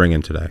 who you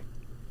bringing today?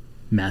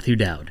 Matthew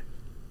Dowd.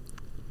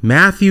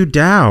 Matthew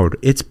Dowd.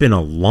 It's been a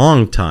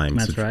long time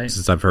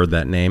since I've heard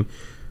that name.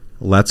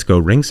 Let's go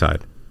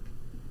ringside.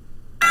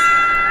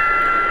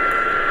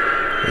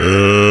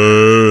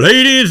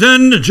 Ladies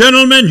and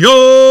gentlemen,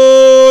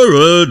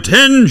 your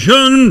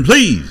attention,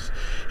 please.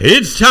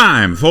 It's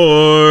time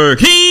for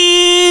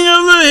King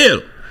of the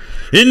Hill.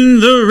 In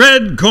the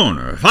red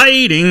corner,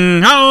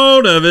 fighting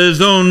out of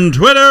his own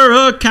Twitter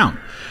account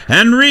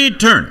and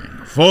returning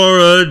for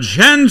a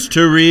chance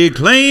to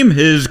reclaim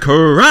his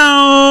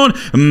crown,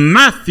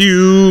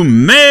 Matthew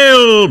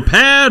Mail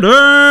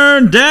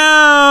Pattern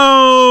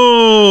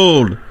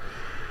Dowd.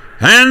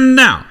 And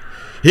now,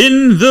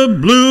 in the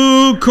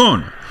blue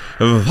corner,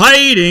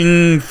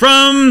 fighting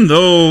from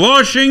the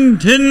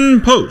Washington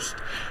Post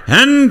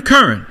and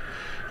current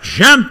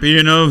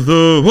champion of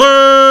the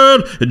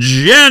world,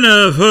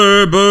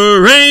 Jennifer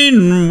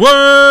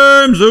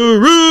Brainworms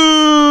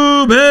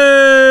Rubin.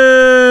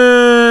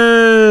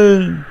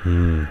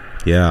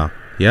 Yeah.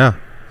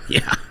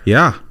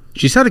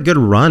 She's had a good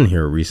run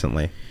here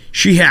recently.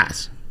 She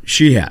has.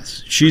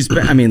 She's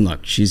been, I mean,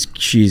 look, she's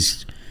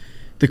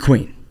the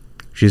queen.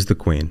 She's the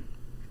queen.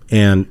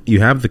 And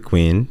you have the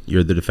queen.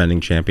 You're the defending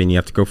champion. You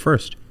have to go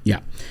first. Yeah.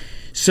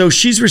 So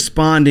she's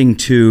responding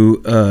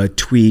to a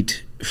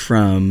tweet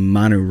from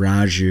Manu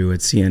Raju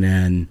at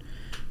CNN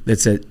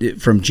that's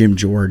from Jim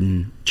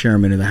Jordan,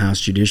 chairman of the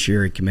House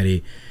Judiciary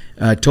Committee,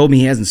 told me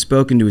he hasn't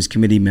spoken to his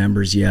committee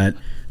members yet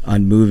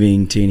on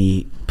moving to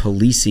any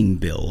policing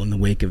bill in the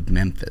wake of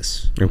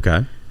Memphis.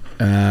 Okay.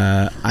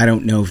 I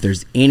don't know if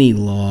there's any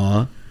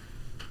law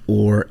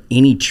or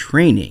any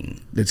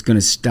training that's going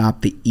to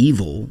stop the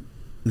evil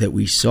that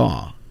we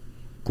saw,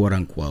 quote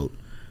unquote,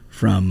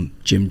 from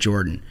Jim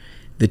Jordan,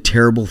 the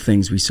terrible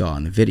things we saw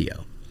in the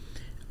video.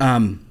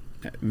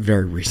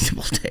 Very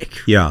reasonable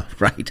take. Yeah.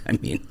 Right? I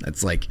mean,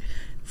 that's like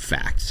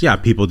facts. Yeah,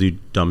 people do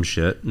dumb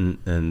shit,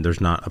 and there's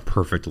not a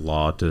perfect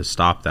law to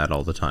stop that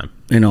all the time.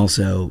 And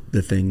also,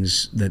 the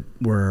things that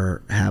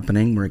were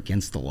happening were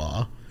against the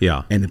law.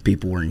 Yeah. And the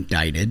people were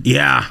indicted.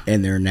 Yeah.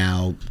 And they're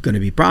now going to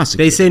be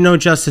prosecuted. They say no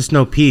justice,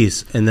 no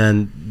peace, and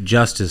then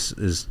justice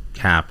is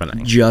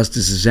happening.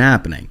 Justice is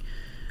happening.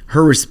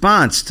 Her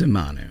response to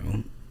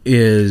Manu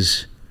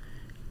is,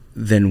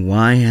 then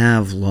why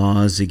have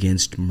laws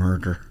against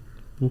murder?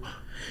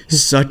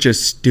 Such a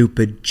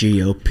stupid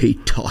GOP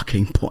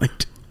talking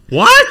point.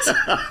 What?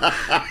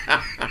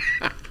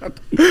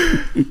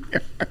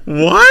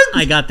 What?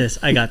 I got this.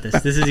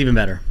 This is even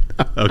better.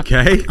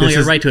 Okay. I'll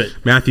get right to it.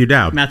 Matthew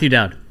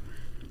Dowd.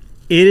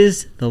 It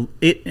is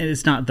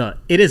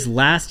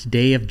last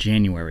day of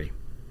January.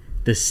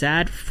 The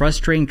sad,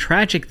 frustrating,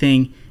 tragic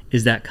thing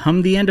is that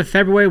come the end of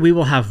February, we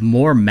will have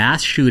more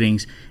mass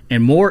shootings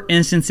and more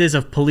instances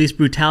of police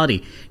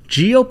brutality.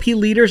 GOP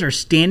leaders are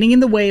standing in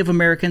the way of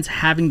Americans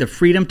having the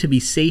freedom to be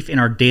safe in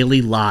our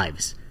daily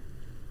lives.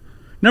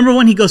 Number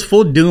one, he goes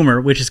full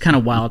doomer, which is kind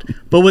of wild.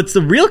 But what's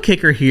the real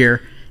kicker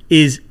here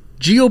is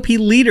GOP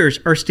leaders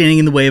are standing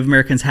in the way of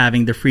Americans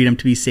having the freedom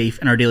to be safe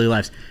in our daily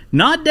lives.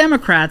 Not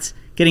Democrats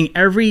getting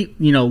every,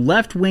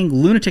 left-wing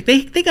lunatic.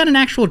 They got an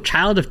actual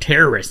child of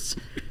terrorists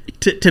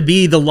to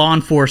be the law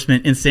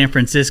enforcement in San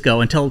Francisco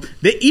until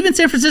even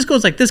San Francisco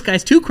is like, this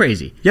guy's too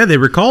crazy. Yeah, they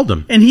recalled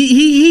him. And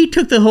he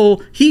took the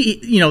whole,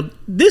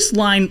 this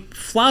line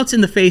flouts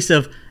in the face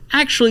of,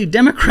 actually,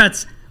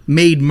 Democrats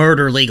made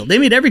murder legal. They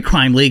made every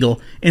crime legal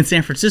in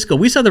San Francisco.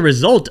 We saw the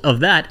result of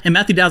that. And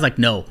Matthew Dowd's like,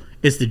 no,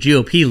 it's the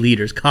GOP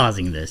leaders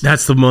causing this.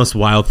 That's the most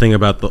wild thing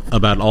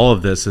about all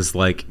of this is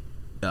like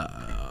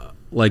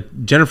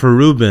Jennifer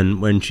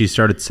Rubin, when she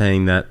started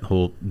saying that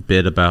whole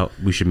bit about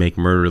we should make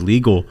murder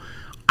legal,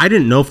 I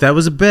didn't know if that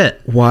was a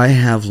bit. Why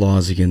have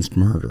laws against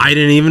murder? I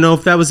didn't even know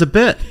if that was a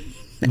bit.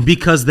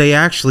 Because they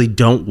actually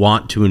don't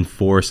want to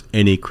enforce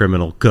any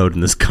criminal code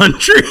in this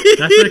country.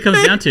 That's what it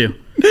comes down to.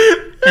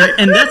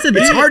 And that's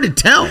it's hard to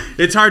tell.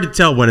 It's hard to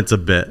tell when it's a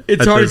bit.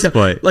 It's hard to tell.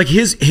 Point. Like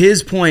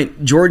his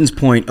point, Jordan's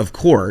point, of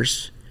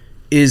course,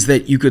 is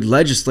that you could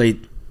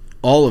legislate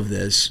all of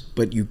this,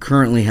 but you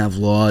currently have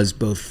laws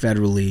both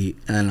federally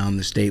and on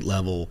the state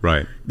level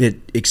that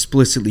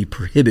explicitly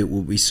prohibit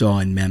what we saw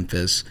in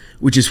Memphis,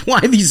 which is why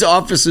these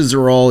officers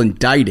are all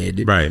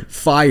indicted,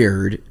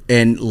 fired,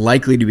 and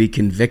likely to be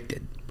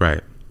convicted.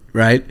 Right.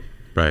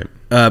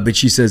 But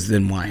she says,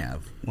 then why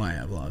have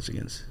laws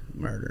against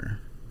murder?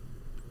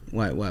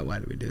 Why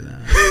do we do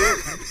that?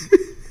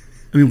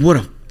 I mean,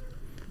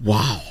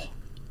 wow.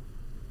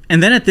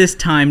 And then at this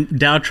time,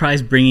 Dowd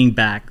tries bringing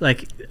back,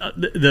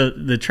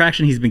 the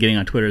traction he's been getting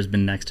on Twitter has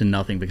been next to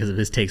nothing because of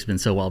his takes been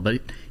so well.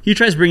 But he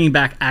tries bringing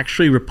back,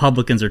 actually,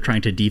 Republicans are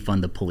trying to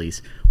defund the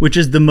police, which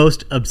is the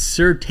most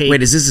absurd take.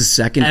 Wait, is this a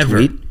second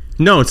ever. tweet?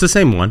 No, it's the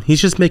same one.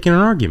 He's just making an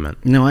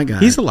argument. No, I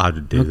got it. He's allowed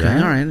to do that.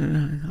 Okay, all right.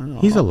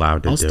 He's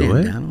allowed to do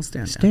it. I'll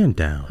stand down. Stand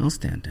down.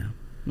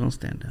 I'll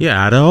stand down.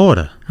 Yeah, out of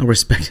order. I'll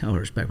respect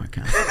my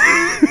counsel.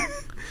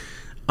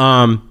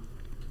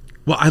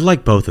 Well, I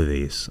like both of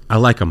these. I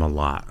like them a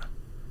lot.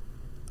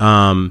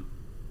 I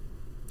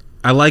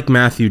like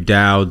Matthew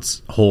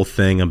Dowd's whole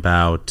thing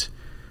about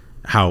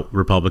how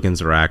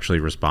Republicans are actually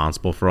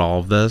responsible for all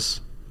of this.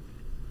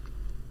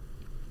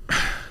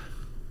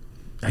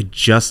 I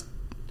just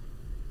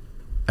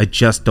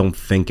don't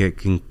think it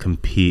can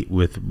compete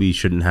with we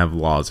shouldn't have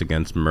laws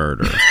against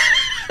murder.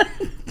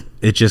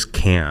 It just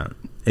can't.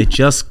 It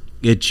just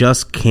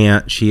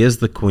can't. She is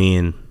the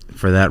queen.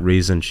 For that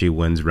reason, she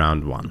wins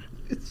round one.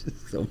 It's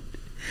just so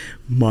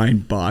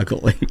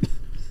mind-boggling.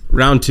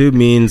 Round two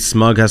means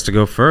Smug has to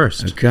go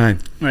first. Okay. All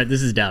right,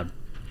 this is Dowd.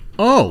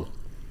 Oh,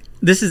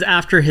 this is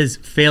after his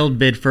failed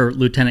bid for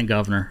lieutenant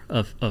governor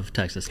of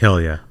Texas.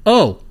 Hell yeah.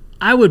 Oh,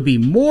 I would be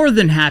more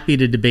than happy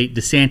to debate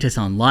DeSantis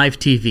on live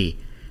TV.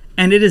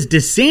 And it is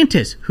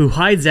DeSantis who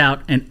hides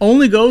out and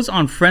only goes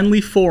on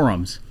friendly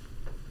forums.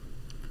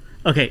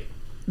 Okay,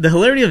 the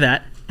hilarity of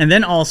that, and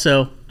then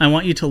also, I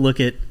want you to look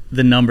at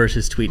the numbers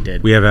his tweet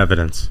did. We have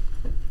evidence.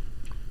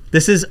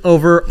 This is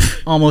over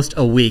almost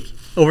a week.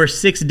 Over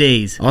 6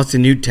 days. Oh, it's a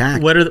new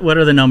tact. What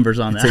are the numbers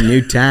on that? It's a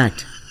new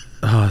tact.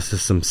 Oh, this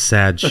is some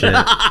sad shit.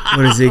 What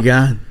has he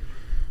got?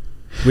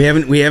 We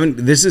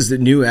haven't. This is the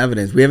new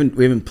evidence. We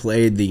haven't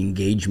played the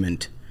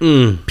engagement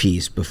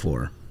piece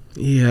before.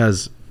 He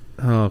has,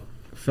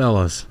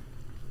 fellas.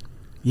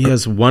 He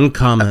has one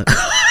comment.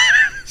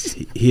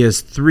 He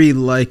has 3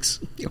 likes.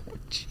 Oh,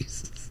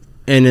 Jesus.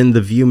 And in the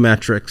view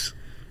metrics,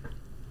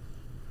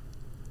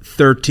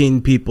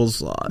 13 people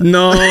saw it.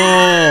 No.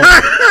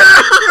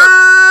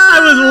 I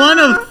was one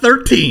of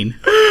 13.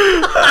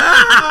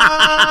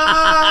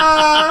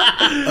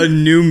 A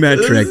new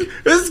metric.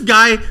 This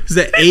guy is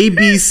the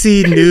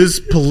ABC News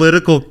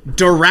political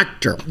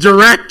director.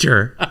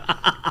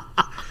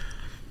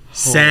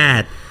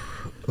 Sad.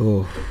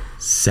 Oh.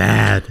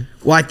 Sad.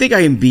 Well, I think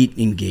I can beat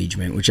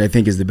engagement, which I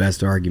think is the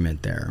best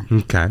argument there.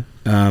 Okay.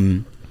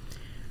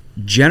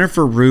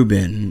 Jennifer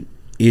Rubin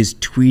is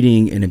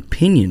tweeting an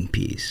opinion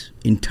piece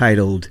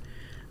entitled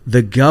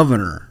 "The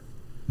Governor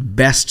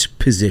Best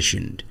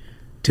Positioned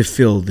to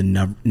Fill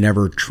the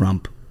Never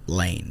Trump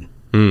Lane."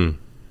 Right?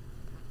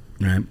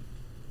 And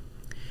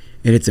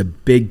it's a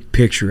big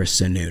picture of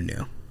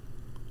Sununu.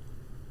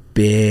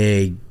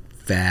 Big,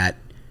 fat,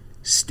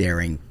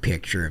 staring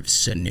picture of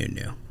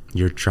Sununu.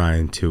 You're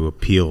trying to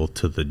appeal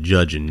to the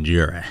judge and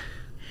jury.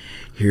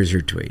 Here's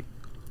her tweet.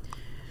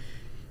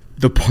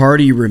 The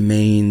party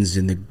remains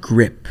in the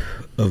grip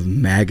of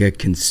MAGA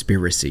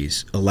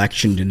conspiracies,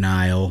 election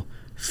denial,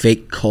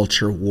 fake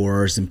culture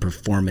wars, and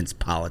performance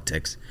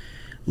politics,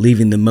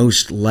 leaving the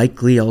most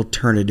likely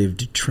alternative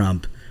to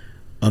Trump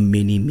a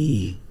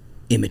mini-me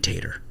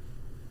imitator.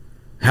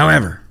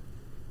 However,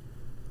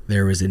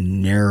 there was a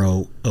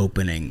narrow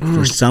opening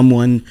for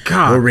someone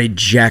who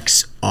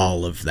rejects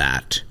all of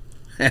that.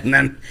 And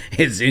then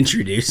it's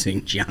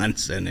introducing John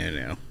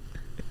Sununu.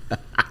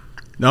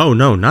 No,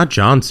 not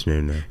John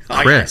Sununu.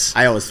 Chris.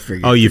 I always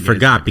forget. Oh, you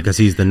forgot because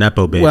he's the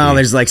Nepo baby. Well,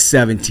 there's like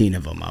 17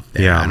 of them up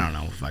there. Yeah. I don't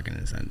know what fucking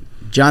is that.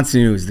 John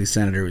Sununu was the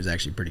senator who was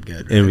actually pretty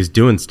good. Right? And he was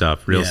doing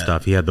stuff, real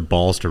stuff. He had the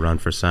balls to run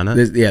for Senate.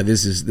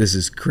 This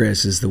is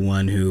Chris is the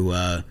one who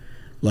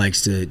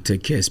likes to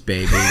kiss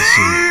babies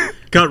and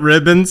cut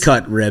ribbons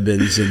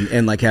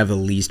and like have the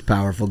least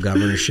powerful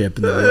governorship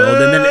in the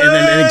world, and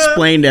then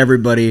explain to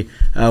everybody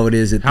how it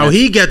is how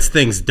he gets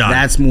things done.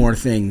 That's more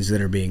things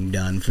that are being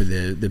done for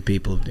the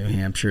people of New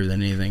Hampshire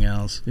than anything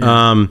else.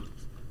 Yeah.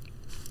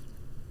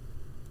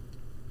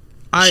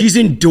 She's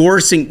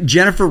endorsing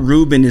Jennifer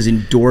Rubin is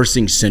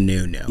endorsing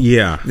Sununu.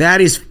 Yeah,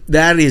 that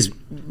is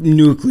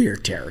nuclear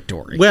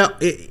territory. Well,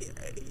 it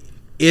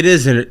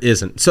is and it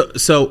isn't. So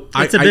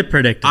it's a bit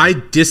predictable. I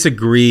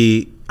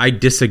disagree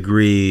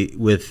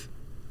with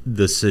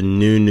the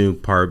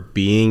Sununu part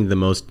being the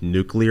most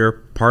nuclear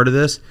part of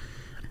this.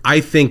 I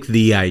think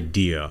the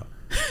idea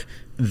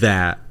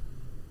that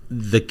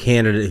the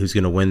candidate who's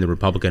going to win the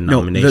Republican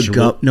nomination,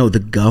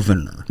 the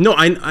governor. No,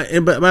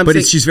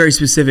 but she's very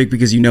specific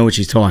because you know what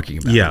she's talking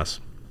about. Yes.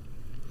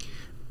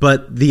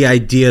 But the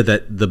idea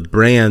that the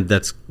brand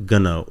that's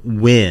going to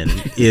win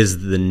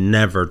is the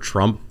Never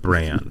Trump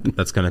brand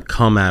that's going to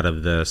come out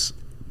of this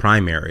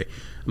primary.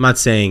 I'm not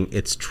saying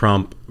it's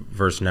Trump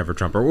versus Never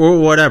Trump or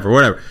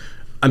whatever.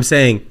 I'm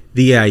saying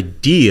the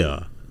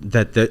idea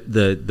that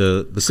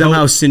the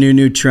somehow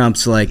Sununu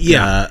trumps like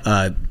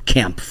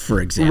Kemp,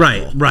 for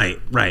example. Right.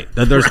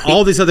 There's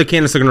all these other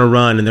candidates that are going to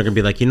run, and they're going to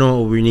be like, you know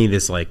what we need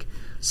is like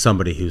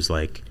somebody who's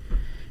like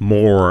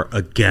more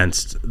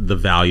against the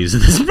values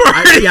of this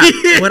party.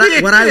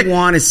 What I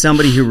want is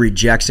somebody who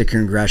rejects a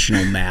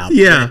congressional map.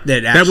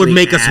 That would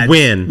make us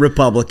win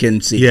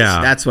Republican seats.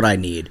 Yeah, that's what I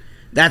need.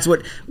 That's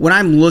when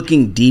I'm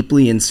looking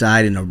deeply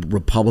inside in a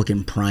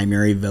Republican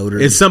primary voter.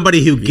 It's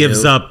somebody who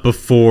gives up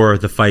before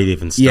the fight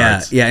even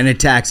starts. Yeah, and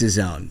attacks his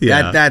own.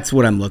 Yeah. That's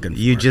what I'm looking for.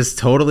 You just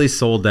totally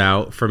sold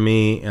out for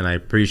me, and I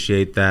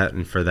appreciate that.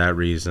 And for that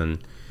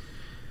reason,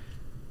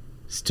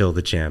 still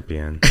the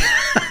champion,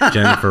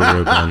 Jennifer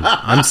Rubin.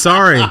 I'm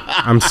sorry.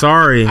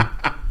 I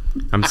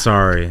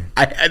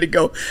had to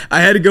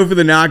go for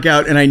the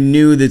knockout, and I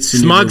knew that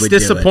Sununu Smug's would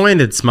disappointed.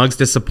 do it. Smug's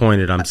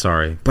disappointed. I'm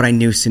sorry, but I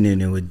knew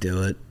Sununu would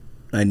do it.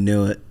 I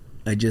knew it.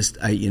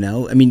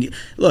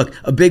 Look,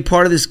 a big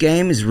part of this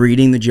game is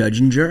reading the judge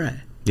and jury.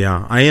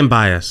 Yeah, I am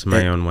biased in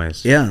my own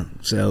ways. Yeah,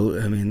 so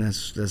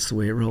that's the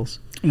way it rolls.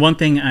 One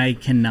thing I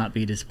cannot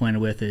be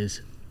disappointed with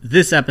is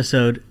this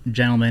episode,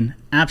 gentlemen,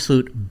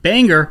 absolute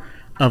banger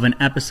of an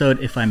episode,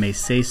 if I may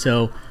say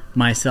so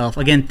myself.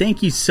 Again,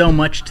 thank you so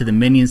much to the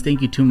Minions.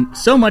 Thank you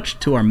so much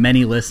to our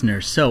many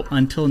listeners. So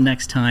until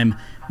next time,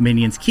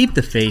 Minions, keep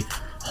the faith,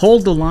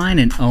 hold the line,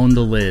 and own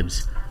the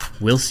libs.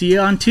 We'll see you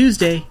on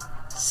Tuesday.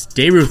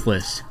 Stay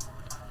ruthless.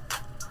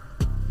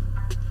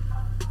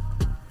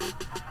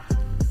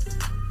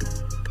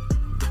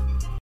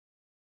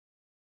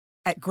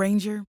 At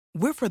Grainger,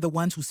 we're for the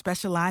ones who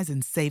specialize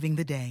in saving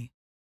the day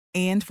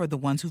and for the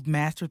ones who've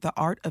mastered the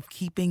art of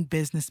keeping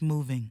business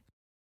moving.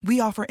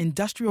 We offer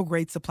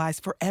industrial-grade supplies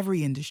for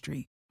every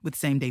industry with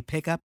same-day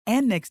pickup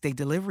and next-day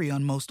delivery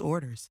on most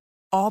orders,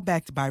 all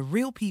backed by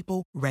real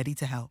people ready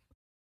to help.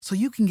 So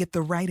you can get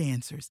the right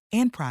answers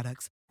and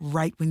products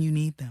right when you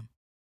need them.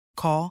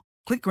 Call,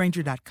 click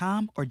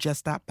Grainger.com, or just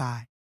stop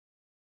by.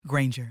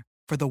 Grainger,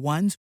 for the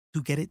ones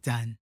who get it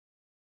done.